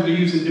how colors are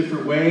used in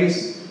different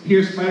ways.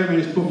 Here, Spider-Man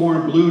is put more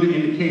in blue to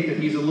indicate that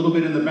he's a little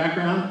bit in the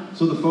background,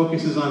 so the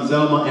focus is on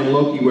Zelma and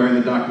Loki wearing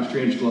the Doctor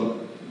Strange cloak.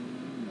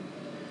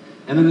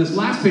 And then this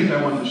last page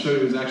I wanted to show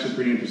you is actually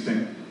pretty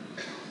interesting.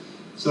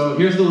 So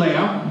here's the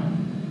layout.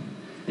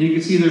 And you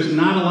can see there's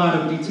not a lot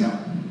of detail.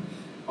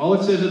 All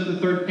it says at the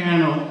third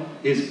panel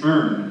is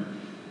earn.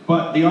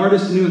 But the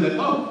artist knew that,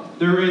 oh,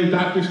 they're in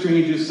Doctor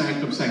Strange's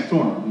Sanctum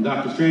Sanctorum, in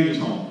Doctor Strange's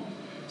home.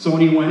 So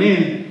when he went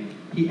in,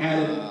 he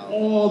added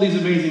all these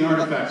amazing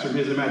artifacts from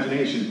his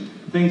imagination.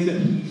 Things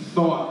that he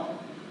thought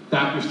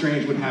Doctor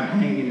Strange would have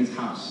hanging in his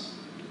house.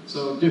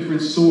 So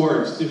different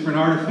swords, different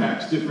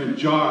artifacts, different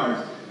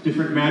jars,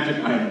 different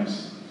magic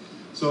items.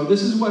 So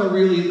this is what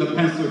really the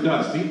penciler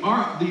does.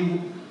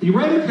 The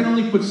writer can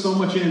only put so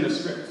much in the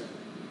script.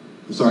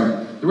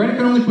 The writer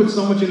can only put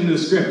so much into the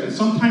script, and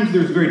sometimes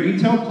there's very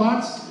detailed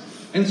plots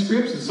and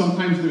scripts, and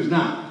sometimes there's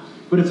not.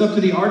 But it's up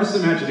to the artist's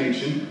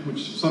imagination,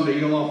 which someday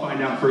you'll all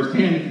find out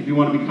firsthand if you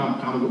want to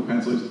become comic book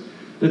pencilers.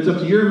 It's up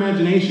to your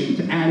imagination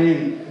to add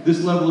in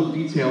this level of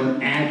detail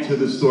and add to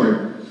the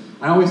story.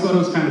 I always thought it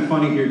was kind of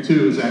funny here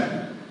too, is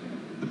that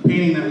the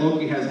painting that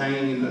Loki has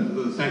hanging in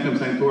the Sanctum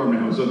Sanctorum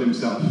now is of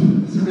himself.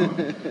 So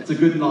it's a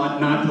good nod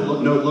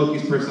to note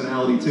Loki's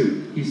personality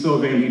too. He's so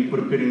vain he put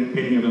a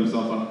painting of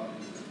himself up.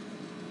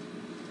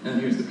 And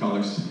here's the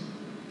colors.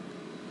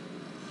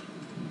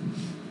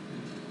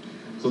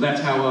 So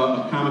that's how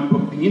a comic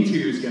book, the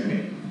interiors get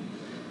made.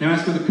 Now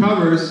as for the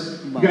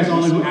covers, you guys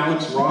all know who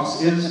Alex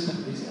Ross is?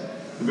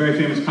 A very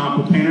famous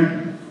comic book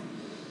painter.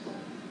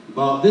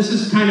 Well, this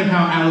is kind of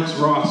how Alex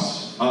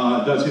Ross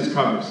does his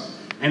covers.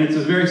 And it's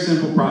a very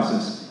simple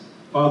process.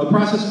 The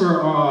process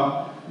for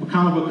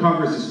comic book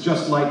covers is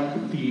just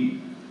like the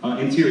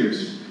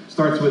interiors.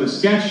 Starts with a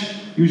sketch,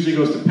 usually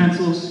goes to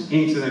pencils,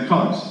 inks, and then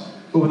colors.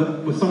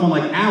 But with someone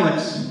like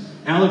Alex,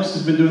 Alex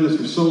has been doing this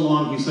for so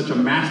long, he's such a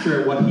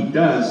master at what he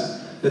does,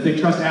 that they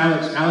trust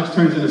Alex. Alex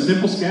turns in a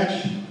simple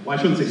sketch, well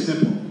I shouldn't say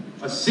simple,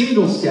 a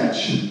single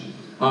sketch,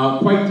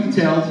 quite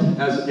detailed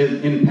as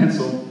in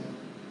pencil.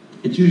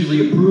 It's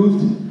usually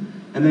approved,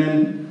 and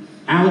then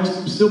Alex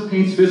still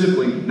paints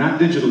physically, not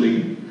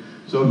digitally.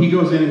 So he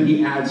goes in and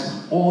he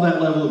adds all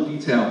that level of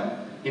detail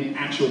in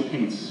actual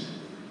paints.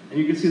 And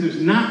you can see there's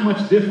not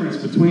much difference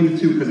between the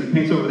two because he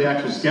paints over the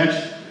actual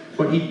sketch,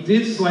 but he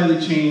did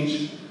slightly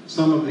change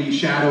some of the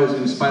shadows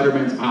in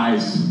Spider-Man's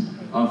eyes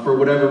for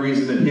whatever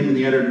reason that him and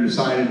the editor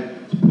decided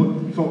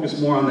to focus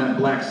more on that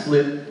black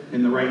slit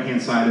in the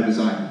right-hand side of his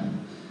eye.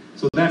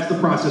 So that's the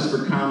process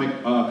for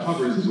comic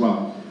covers as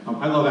well.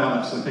 I love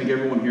Alex. I think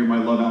everyone here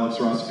might love Alex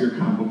Ross if you're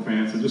comic book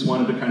fans. I just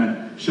wanted to kind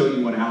of show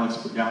you what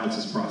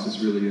Alex's process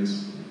really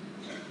is.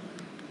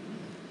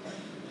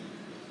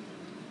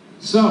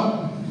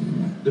 So,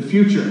 the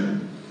future.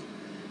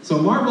 So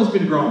Marvel's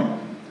been growing,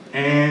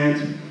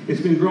 and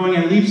it's been growing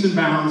at leaps and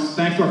bounds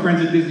thanks to our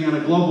friends at Disney on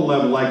a global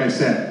level, like I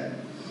said.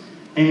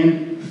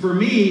 And for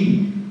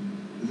me,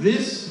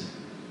 this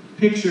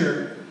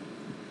picture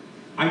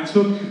I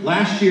took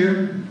last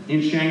year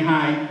in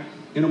Shanghai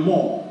in a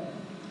mall.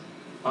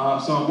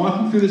 So I'm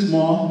walking through this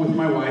mall with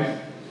my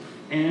wife,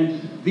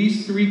 and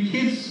these three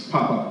kids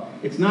pop up.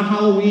 It's not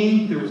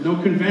Halloween, there was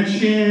no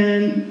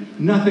convention,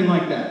 nothing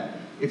like that.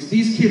 It's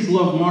these kids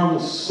love Marvel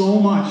so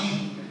much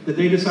that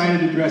they decided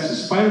to dress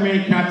as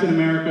Spider-Man, Captain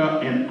America,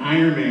 and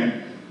Iron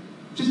Man,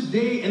 just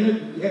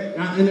in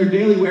their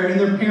daily wear, and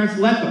their parents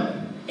let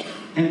them.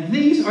 And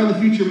these are the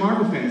future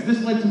Marvel fans.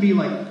 This led to me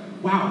like,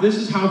 wow, this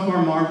is how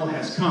far Marvel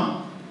has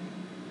come.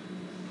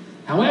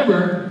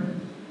 However,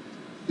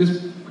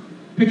 this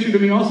picture to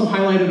me also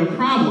highlighted a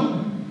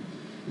problem.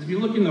 If you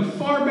look in the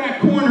far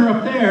back corner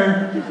up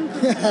there,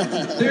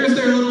 there's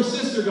their little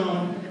sister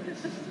going,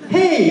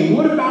 hey,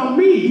 what about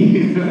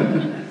me?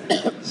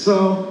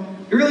 So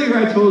earlier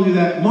I told you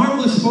that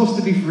Marvel is supposed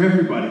to be for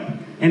everybody,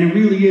 and it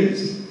really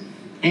is.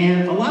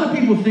 And a lot of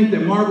people think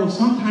that Marvel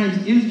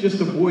sometimes is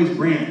just a boys'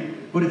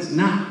 brand, but it's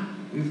not.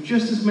 We have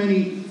just as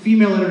many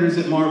female editors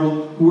at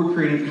Marvel who are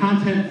creating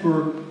content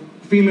for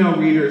female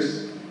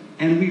readers,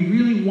 and we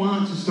really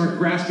want to start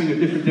grasping a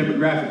different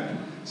demographic.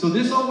 So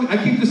I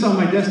keep this on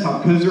my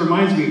desktop because it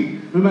reminds me,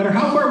 no matter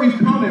how far we've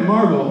come at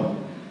Marvel,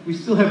 we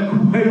still have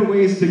quite a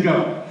ways to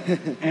go.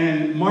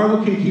 And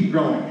Marvel can keep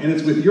growing, and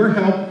it's with your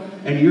help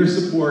and your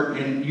support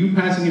and you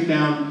passing it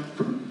down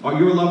from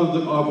your love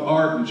of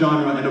our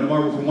genre and of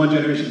Marvel from one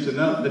generation to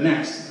the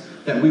next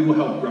that we will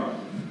help grow.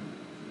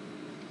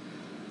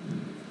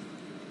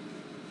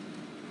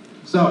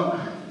 So,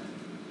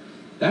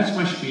 that's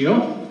my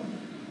spiel.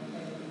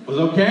 Was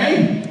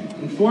okay?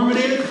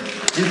 Informative?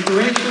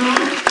 Inspirational?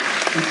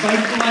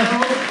 Insightful, I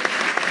hope?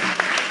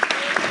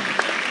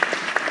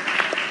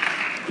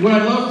 What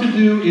I'd love to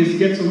do is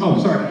get some, oh,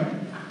 sorry.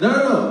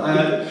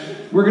 No.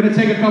 We're going to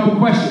take a couple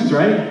questions,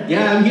 right?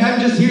 Yeah, I'm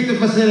just here to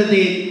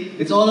facilitate.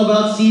 It's all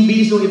about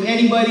CB, so if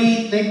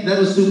anybody, that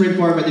was super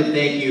informative,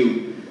 thank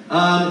you.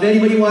 If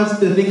anybody wants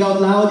to think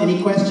out loud,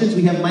 any questions,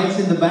 we have mics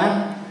in the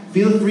back.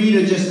 Feel free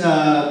to just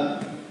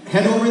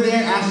head over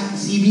there, ask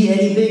CB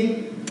anything.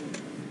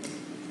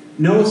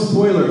 No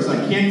spoilers. I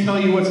can't tell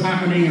you what's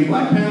happening in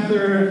Black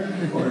Panther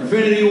or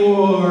Infinity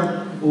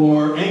War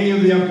or any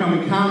of the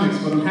upcoming comics,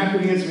 but I'm happy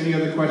to answer any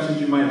other questions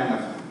you might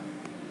have.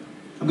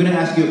 I'm going to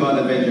ask you about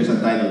Avengers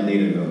Untitled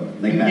later, though.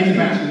 Like in the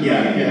back.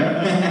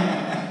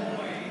 Yeah.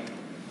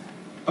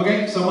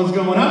 Okay, someone's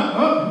going up.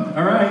 Oh,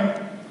 all right.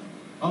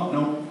 Oh,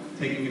 no.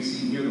 Taking a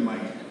seat near the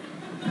mic.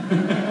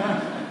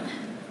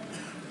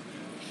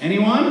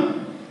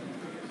 Anyone?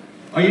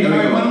 All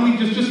right, why don't we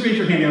just raise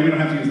your hand? Yeah, we don't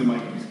have to use the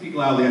mic. Speak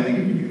loudly, I think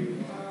you can hear you.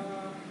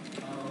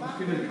 Let's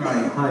give it a try.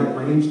 Hi,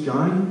 my name's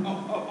John.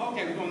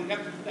 Okay, we're going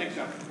next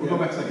John. We'll go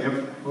back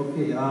second.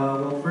 Okay,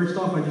 well, first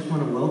off, I just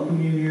want to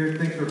welcome you here.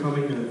 Thanks for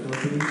coming to the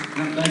Philippines.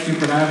 Thank you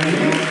for having me.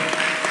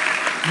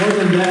 More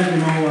than that,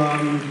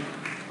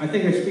 I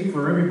think I speak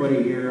for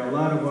everybody here. A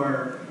lot of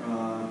our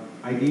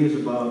ideas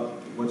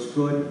about what's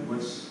good,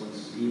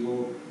 what's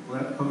evil, well,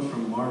 that comes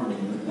from Marvel.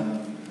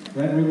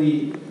 That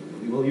really,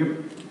 well,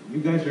 you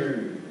guys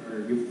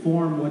you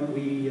form what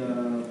we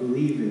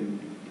believe in,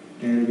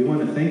 and we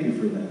want to thank you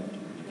for that.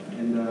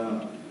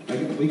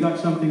 And we got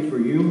something for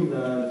you.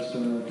 It's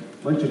a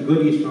bunch of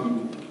goodies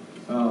from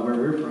where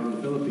we're from,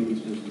 the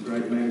Philippines, just the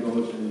dried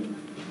mangoes, and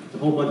it's a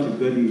whole bunch of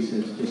goodies.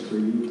 It's just for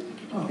you.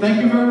 Oh,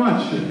 thank you very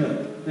much.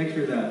 Thanks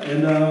for that.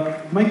 And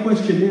my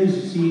question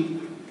is, see,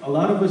 a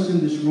lot of us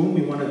in this room,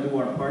 we want to do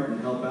our part and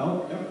help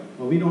out. Yep.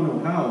 Well, we don't know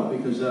how,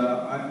 because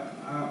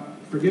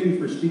forgive me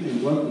for speaking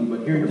bluntly,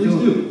 but here in the Please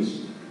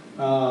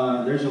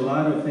Philippines, there's a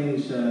lot of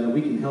things that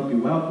we can help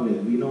you out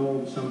with. We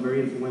know some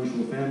very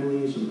influential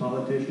families, some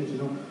politicians,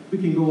 we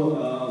can go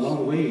a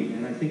long way,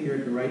 and I think you're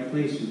at the right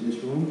place in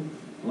this room.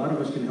 A lot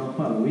of us can help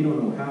out. We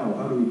don't know how.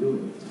 How do we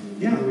do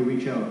it? How do we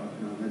reach out?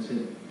 That's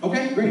it.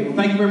 Okay, great. Well,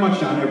 thank you very much,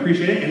 John. I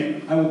appreciate it,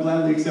 and I will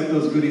gladly accept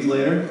those goodies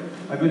later.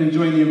 I've been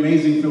enjoying the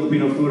amazing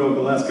Filipino food over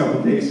the last couple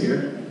of days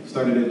here.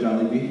 Started at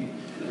Jollibee.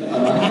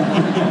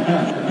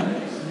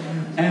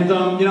 And,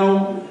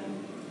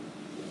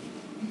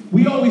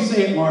 we always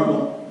say at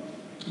Marvel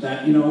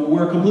that,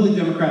 we're a completely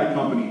democratic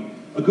company.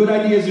 A good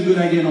idea is a good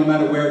idea no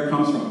matter where it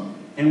comes from.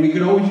 And we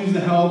could always use the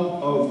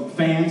help of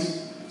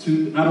fans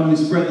to not only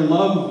spread the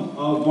love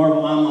of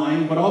Marvel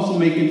online, but also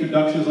make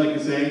introductions, like you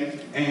say,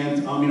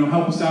 and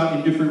help us out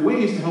in different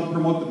ways to help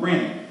promote the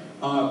brand,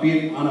 be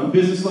it on a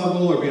business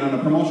level, or be it on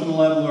a promotional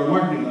level, or a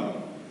marketing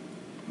level.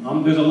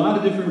 There's a lot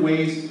of different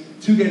ways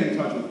to get in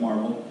touch with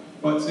Marvel,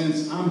 but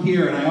since I'm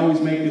here and I always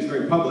make this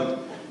very public,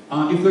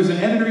 if there's an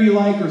editor you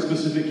like or a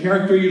specific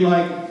character you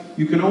like,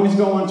 you can always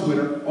go on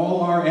Twitter.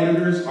 All our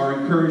editors are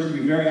encouraged to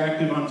be very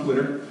active on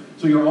Twitter.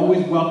 So you're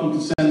always welcome to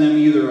send them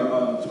either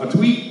a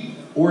tweet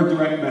or a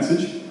direct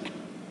message.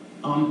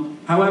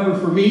 However,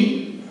 for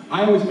me,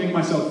 I always make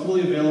myself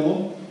fully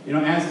available. You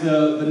know, as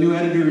the new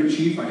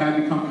editor-in-chief, I have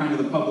become kind of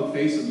the public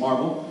face of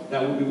Marvel.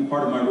 That will be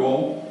part of my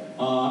role.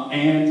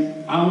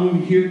 And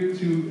I'm here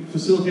to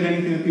facilitate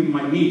anything that people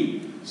might need.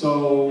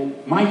 So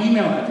my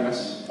email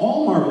address,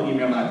 all Marvel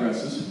email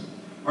addresses,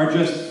 are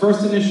just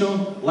first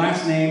initial,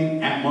 last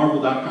name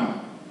 @marvel.com.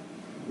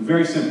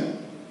 Very simple.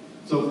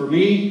 So for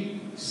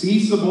me,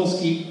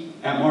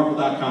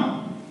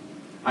 csobolski@marvel.com.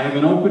 I have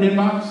an open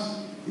inbox.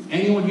 If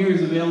anyone here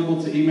is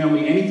available to email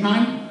me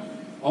anytime,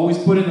 always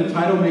put in the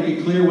title, make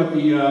it clear what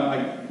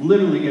I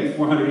literally get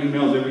 400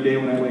 emails every day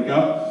when I wake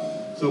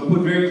up. So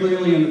put very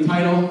clearly in the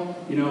title,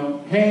 you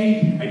know,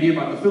 hey, idea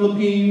about the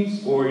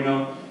Philippines, or, you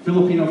know,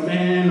 Filipino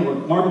fan, or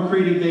Marvel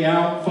Creative Day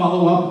Out,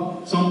 follow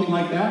up, something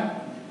like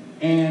that.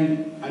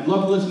 And I'd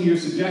love to listen to your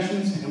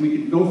suggestions, and we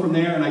can go from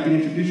there, and I can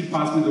introduce you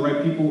possibly to the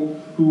right people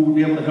who would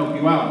be able to help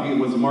you out, be it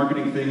was a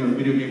marketing thing, or a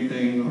video game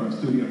thing, or a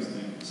studios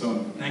thing.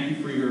 So thank you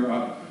for your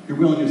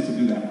willingness to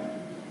do that.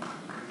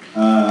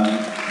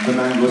 The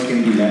mangoes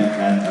can be left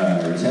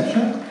at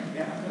reception.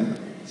 Yeah.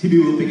 CB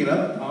will pick it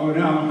up. Oh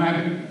no, I'm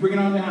happy to bring it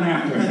on down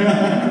after.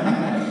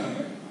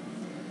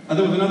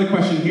 There was another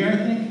question here, I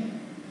think.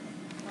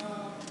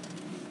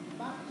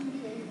 Back in the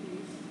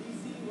 80s,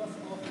 DC was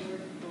offered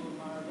to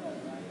Marvel,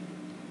 right?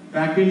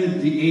 Back in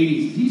the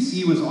 80s,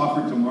 DC was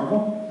offered to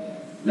Marvel.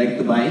 Yes. Like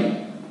to buy?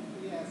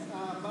 Yes,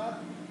 but it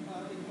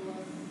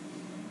was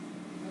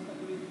not a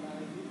great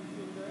buy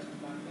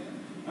back then.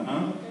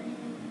 Uh-huh. Can you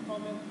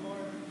comment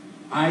more?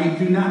 I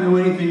do not know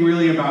anything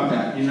really about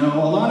that. You know,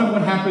 a lot of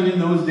what happened in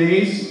those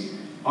days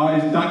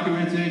is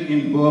documented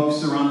in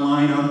books or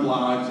online on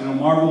blogs. You know,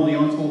 Marvel, The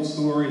Untold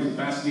Story is a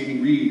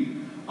fascinating read.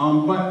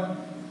 But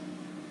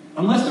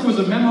unless there was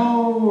a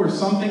memo or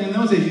something in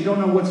those days, you don't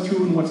know what's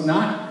true and what's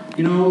not.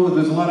 You know,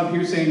 there's a lot of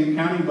hearsay and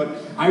accounting, but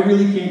I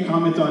really can't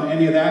comment on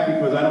any of that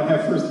because I don't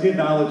have first-hand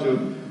knowledge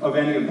of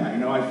any of that. You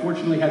know, I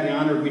fortunately had the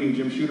honor of meeting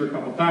Jim Shooter a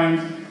couple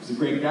times. He's a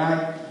great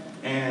guy.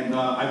 And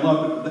I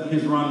love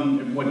his run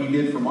and what he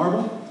did for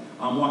Marvel.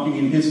 I'm walking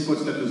in his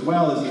footsteps as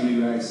well as the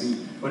new IC.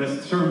 But in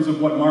terms of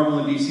what Marvel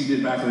and DC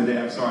did back in the day,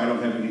 I'm sorry, I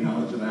don't have any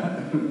knowledge of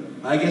that.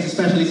 I guess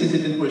especially since it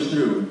didn't push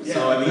through. Yeah,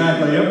 so I mean,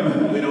 exactly,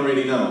 yep. we don't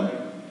really know.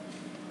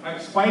 All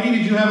right, Spidey,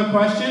 did you have a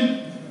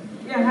question?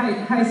 Yeah,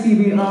 hi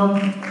CB.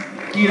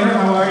 Peter,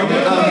 how are you?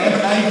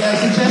 I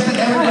suggested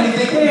everybody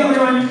take Hey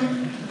everyone.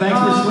 Thanks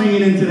for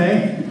swinging in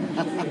today.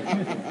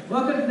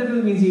 Welcome to the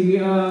Philippines, CB.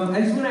 I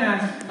just want to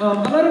ask, a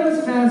lot of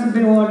us fans have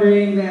been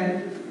wondering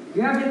that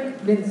we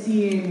haven't been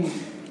seeing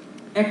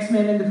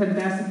X-Men and the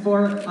Fantastic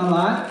Four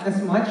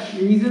as much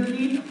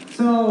recently.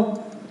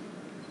 So,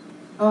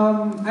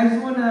 I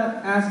just want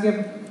to ask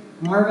if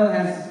Marvel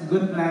has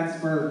good plans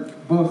for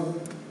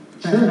both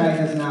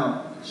franchises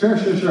now. Sure.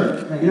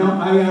 You know,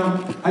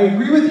 I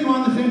agree with you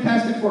on the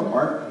Fantastic Four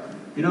part.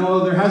 You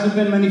know, there hasn't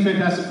been many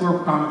Fantastic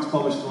Four comics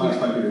published in the last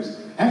 5 years.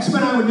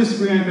 X-Men I would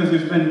disagree on because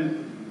there's been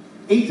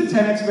 8 to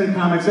 10 X-Men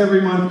comics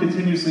every month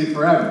continuously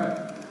forever.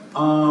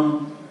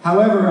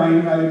 However,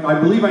 I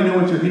believe I know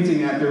what you're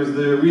hinting at. There's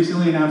the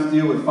recently announced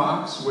deal with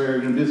Fox where,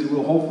 you know, Disney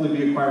will hopefully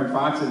be acquiring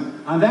Fox,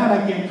 and on that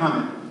I can't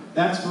comment.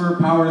 That's for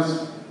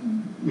powers,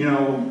 you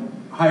know,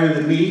 higher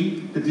than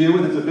me to deal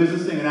with. It's a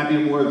business thing and I'd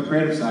be more of the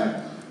creative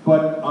side.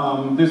 But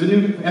there's a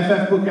new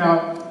FF book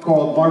out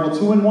called Marvel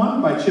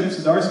 2-in-1 by Chip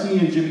Zdarsky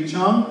and Jimmy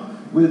Chung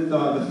with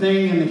The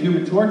Thing and the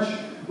Human Torch,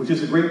 which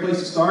is a great place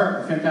to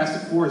start. The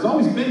Fantastic Four has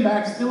always been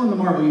back still in the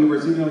Marvel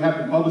Universe, even though we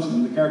haven't published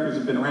them. The characters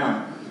have been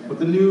around. But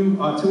the new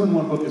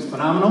 2-in-1 book is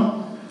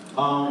phenomenal.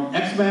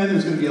 X-Men,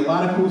 there's going to be a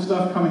lot of cool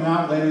stuff coming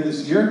out later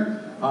this year.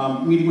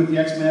 Meeting with the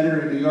X-Men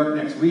editor in New York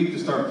next week to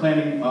start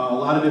planning a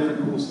lot of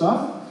different cool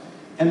stuff.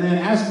 And then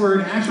as for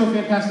an actual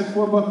Fantastic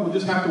Four book, we'll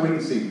just have to wait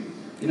and see.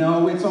 You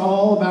know, it's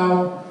all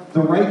about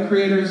the right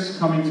creators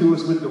coming to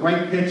us with the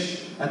right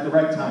pitch at the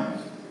right time.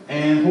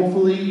 And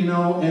hopefully, you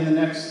know, in the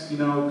next, you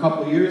know,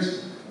 couple of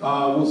years,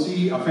 we'll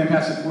see a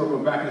Fantastic Four go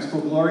back in its full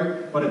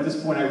glory. But at this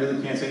point, I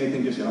really can't say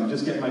anything just yet. I'm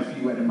just getting my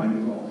feet wet in my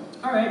new role.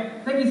 All right,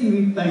 thank you,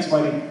 CB. Thanks,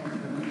 buddy.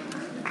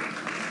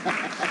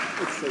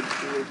 It's so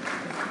cute.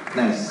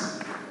 Nice.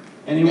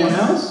 Anyone Yes.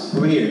 else?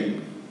 Over here.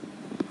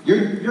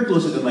 You're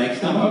close to the mic.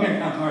 Oh, okay,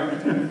 all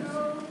right.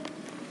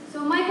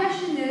 So my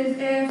question is,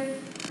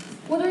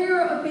 what are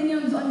your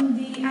opinions on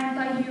the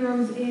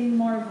anti-heroes in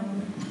Marvel?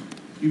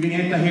 You mean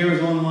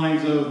anti-heroes along the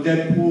lines of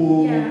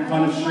Deadpool, Yeah,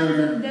 along the lines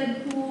Punisher? of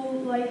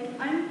Deadpool, like,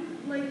 I'm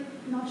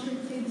not sure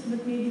to say this,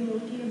 but maybe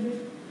Loki a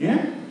bit.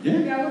 Yeah.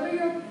 Yeah, what are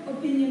your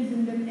opinions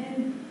in them?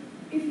 And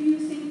if you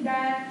think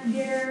that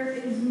there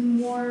is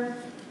more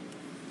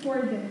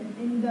for them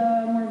in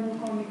the Marvel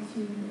Comics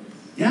universe?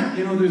 Yeah,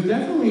 you know, there's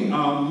definitely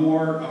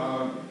more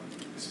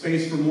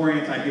space for more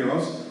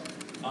anti-heroes.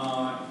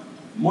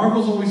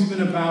 Marvel's always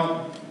been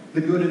about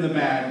the good and the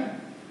bad,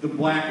 the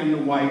black and the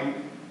white,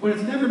 but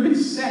it's never been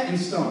set in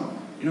stone.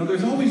 You know,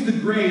 there's always the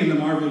gray in the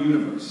Marvel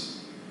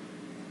universe.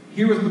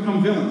 Heroes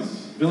become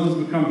villains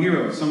Villains become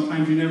heroes.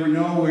 Sometimes you never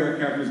know where a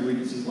character's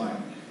allegiances lie.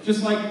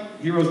 Just like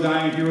heroes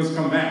die and heroes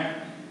come back.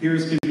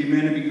 Heroes can be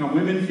men and become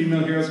women.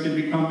 Female heroes can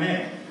become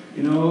male.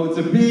 You know, it's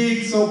a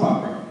big soap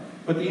opera.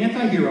 But the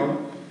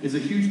anti-hero is a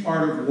huge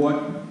part of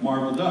what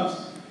Marvel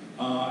does.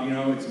 You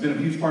know, it's been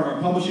a huge part of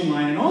our publishing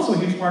line and also a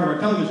huge part of our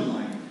television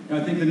line. You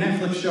know, I think the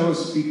Netflix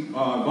shows speak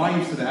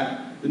volumes to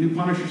that. The new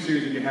Punisher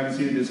series, if you haven't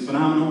seen it, is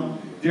phenomenal.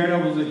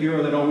 Daredevil is a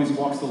hero that always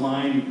walks the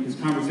line. His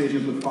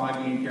conversations with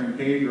Foggy and Karen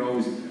Page are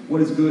always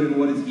what is good and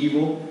what is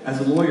evil.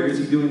 As a lawyer, is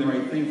he doing the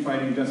right thing,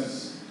 fighting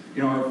justice,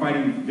 you know, or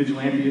fighting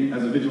vigilante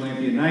as a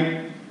vigilante at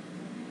night?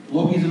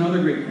 Loki's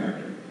another great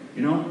character.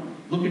 You know,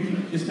 look at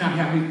just not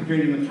how he's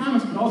portrayed in the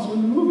comics, but also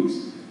in the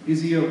movies.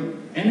 Is he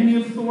an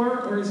enemy of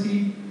Thor, or is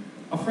he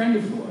a friend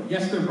of Thor?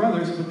 Yes, they're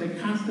brothers, but they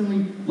constantly,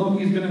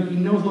 he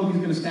knows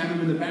Loki's gonna stab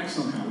him in the back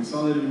somehow. We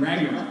saw that in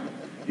Ragnarok.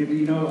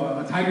 You know,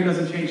 a tiger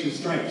doesn't change his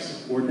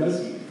stripes, or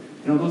does he?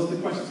 You know, those are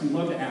the questions we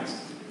love to ask.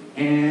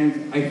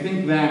 And I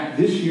think that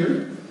this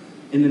year,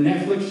 in the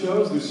Netflix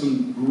shows, there's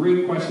some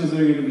great questions that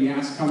are gonna be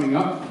asked coming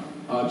up.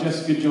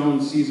 Jessica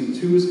Jones season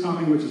 2 is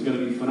coming, which is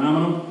gonna be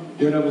phenomenal.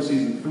 Daredevil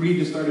season 3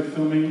 just started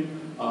filming.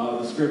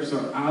 The scripts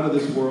are out of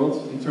this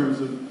world in terms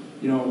of,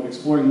 you know,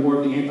 exploring more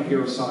of the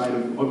anti-hero side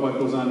of what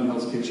goes on in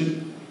Hell's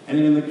Kitchen. And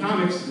then in the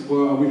comics,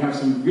 we have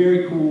some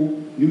very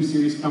cool new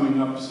series coming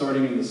up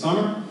starting in the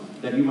summer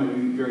that you might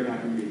be very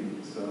happy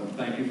reading. So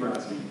thank you for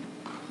asking.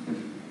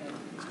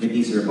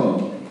 Sir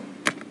Paul.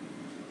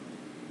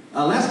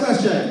 Last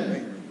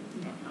question.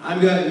 I'm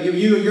good.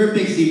 You're a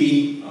big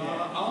CB.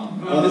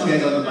 Oh, this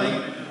guy's on the mic.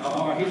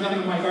 He's on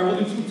the mic. All right,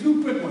 we'll do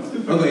two quick ones.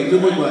 Okay, two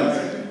quick ones.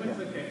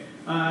 Okay.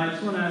 I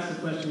just want to ask a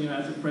question. You know,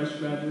 as a fresh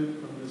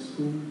graduate from the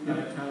school, I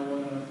kind of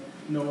want to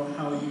know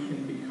how you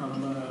can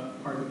become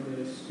part of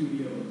the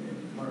studio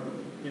in Marvel.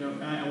 You know,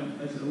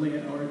 as a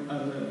layout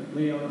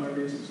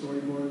artist,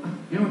 storyboard.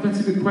 You know, that's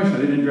a good question.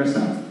 I didn't address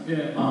that.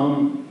 Yeah.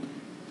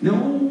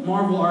 No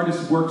Marvel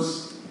artist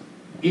works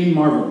in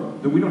Marvel.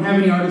 We don't have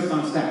any artists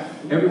on staff.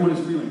 Everyone is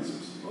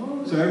freelancers.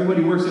 Oh. So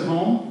everybody works at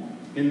home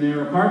in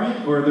their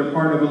apartment, or they're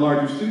part of a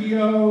larger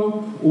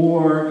studio,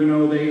 or you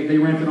know, they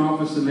rent an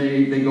office and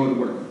they go to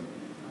work.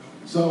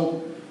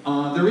 So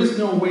there is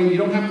no way, you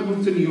don't have to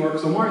move to New York.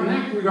 So Martin, in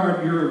that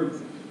regard, you're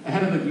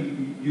ahead of the,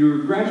 you're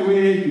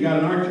graduated, you got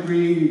an art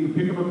degree, you can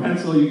pick up a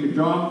pencil, you can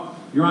draw,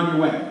 you're on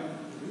your way.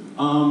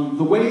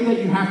 The way that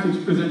you have to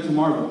present to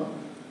Marvel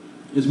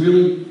is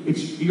really,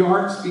 your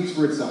art speaks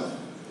for itself.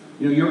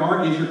 You know, your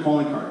art is your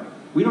calling card.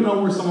 We don't know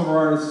where some of our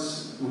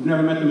artists, we've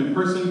never met them in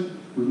person,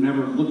 we've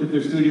never looked at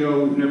their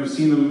studio, we've never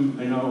seen them,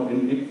 you know,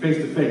 face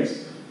to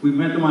face. We've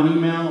met them on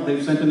email,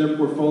 they've sent in their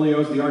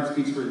portfolios, the art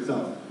speaks for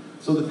itself.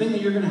 So the thing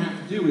that you're gonna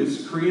have to do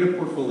is create a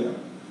portfolio.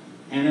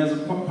 And as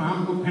a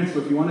comic book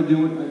penciler, if you wanna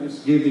do it, I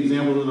just gave the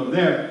example of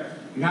there,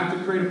 you have to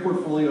create a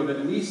portfolio of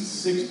at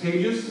least 6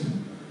 pages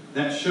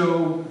that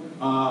show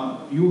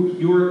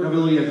your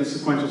ability as a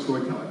sequential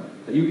storyteller.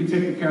 That you can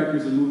take the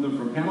characters and move them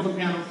from panel to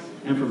panel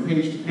and from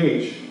page to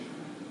page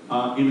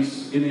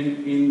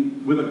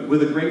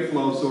with a great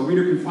flow so a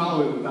reader can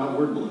follow it without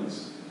word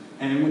bullets.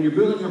 And when you're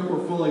building your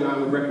portfolio, I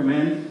would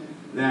recommend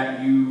that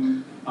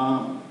you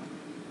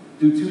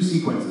do 2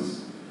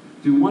 sequences.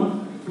 Do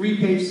one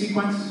 3-page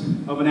sequence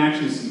of an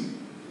action scene.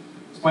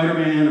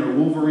 Spider-Man or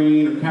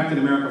Wolverine or Captain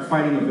America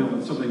fighting a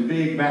villain, something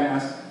big,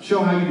 badass.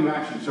 Show how you do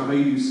action, show how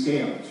you do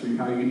scale, show you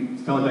how you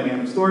tell a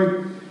dynamic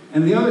story.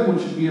 And the other one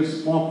should be a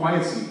small,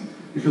 quiet scene,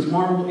 because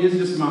Marvel is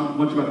just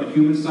much about the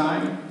human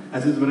side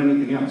as is about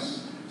anything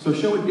else. So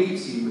show a date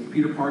scene with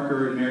Peter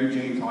Parker and Mary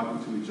Jane talking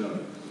to each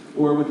other,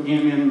 or with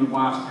Ant-Man and the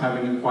Wasp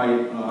having a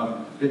quiet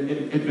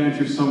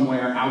adventure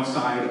somewhere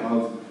outside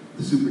of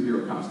the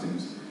superhero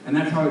costumes. And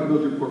that's how I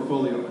build your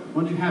portfolio.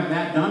 Once you have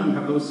that done, you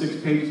have those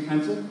 6 pages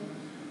penciled,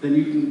 then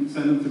you can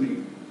send them to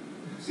me,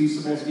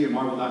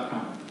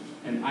 ccepolsky@marvel.com.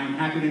 And I'm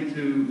happy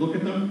to look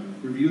at them,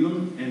 review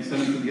them, and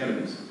send them to the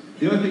editors.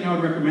 The other thing I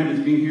would recommend is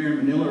being here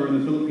in Manila or in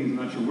the Philippines,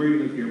 I'm not sure where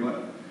you live here,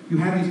 but you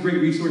have these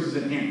great resources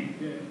at hand.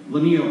 Yeah.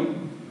 Lanio,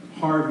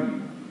 Harvey,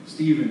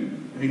 Steven,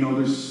 you know,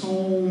 there's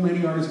so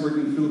many artists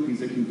working in the Philippines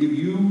that can give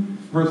you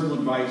personal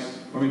advice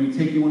or maybe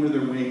take you under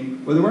their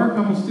wing. Or there are a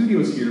couple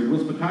studios here, Will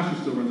Spatacio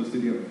still runs a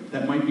studio,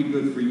 that might be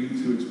good for you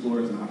to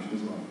explore as an option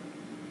as well.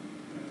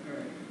 All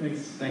right. Thanks.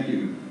 Thank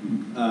you.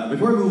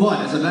 Before we move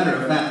on, as a matter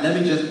of fact, let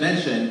me just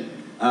mention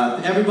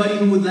to everybody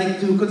who would like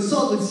to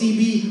consult with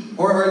CB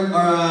or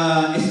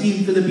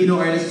esteemed Filipino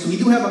artists, we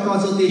do have a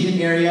consultation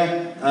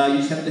area. You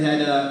just have to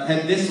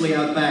head this way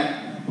out back.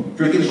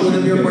 You can show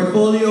them your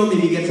portfolio,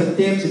 maybe get some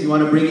tips. If you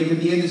want to break into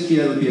the industry,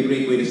 that would be a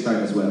great way to start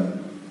as well.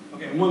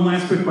 Okay, one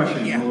last quick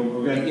question. Yeah.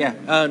 Okay. Yeah,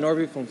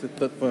 Norby from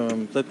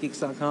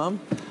FlipGeeks.com.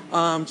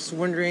 Just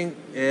wondering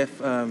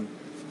if,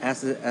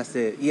 as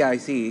the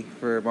EIC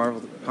for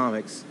Marvel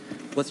Comics,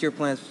 what's your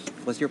plan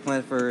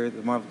for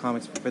the Marvel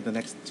Comics for the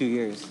next 2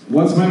 years?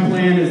 What's my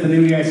plan as the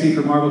new EIC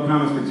for Marvel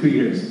Comics for 2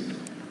 years?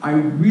 I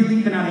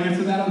really cannot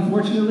answer that,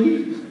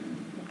 unfortunately.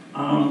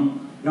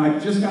 You know, I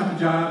just got the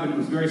job and it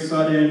was very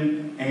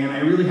sudden, and I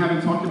really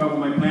haven't talked about what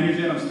my plan is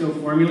yet. I'm still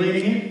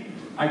formulating it.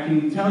 I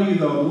can tell you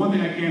though, the one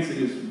thing I can say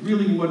is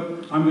really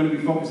what I'm going to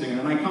be focusing on.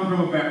 And I come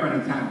from a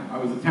background in talent. I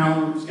was a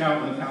talent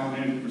scout and a talent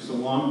manager for so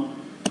long.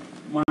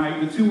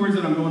 The two words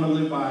that I'm going to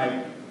live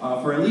by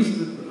for at least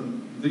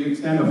the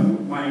extent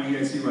of my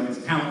EIC run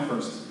is talent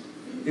first.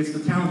 It's the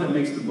talent that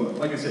makes the book.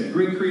 Like I said,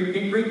 great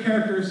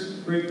characters,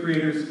 great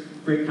creators,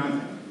 great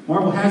content.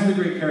 Marvel has the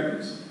great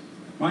characters.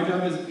 My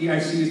job as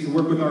EIC is to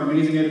work with our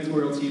amazing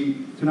editorial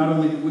team to not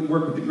only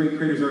work with the great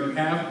creators we already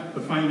have,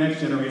 but find the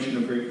next generation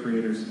of great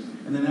creators.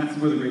 And then that's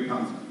where the great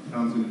talent's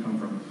going to come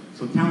from.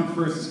 So talent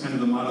first is kind of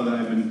the motto that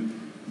I've been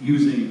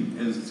using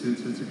as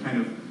to kind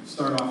of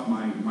start off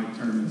my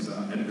term as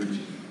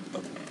editor-in-chief.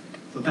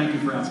 So thank you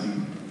for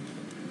asking.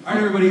 All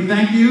right, everybody,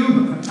 thank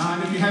you.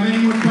 If you have any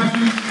more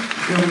questions,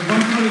 there are a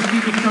bunch of other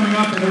speakers coming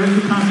up, and there is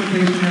a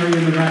consultation area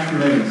in the back for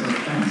later, so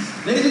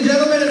thanks. Ladies and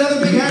gentlemen, another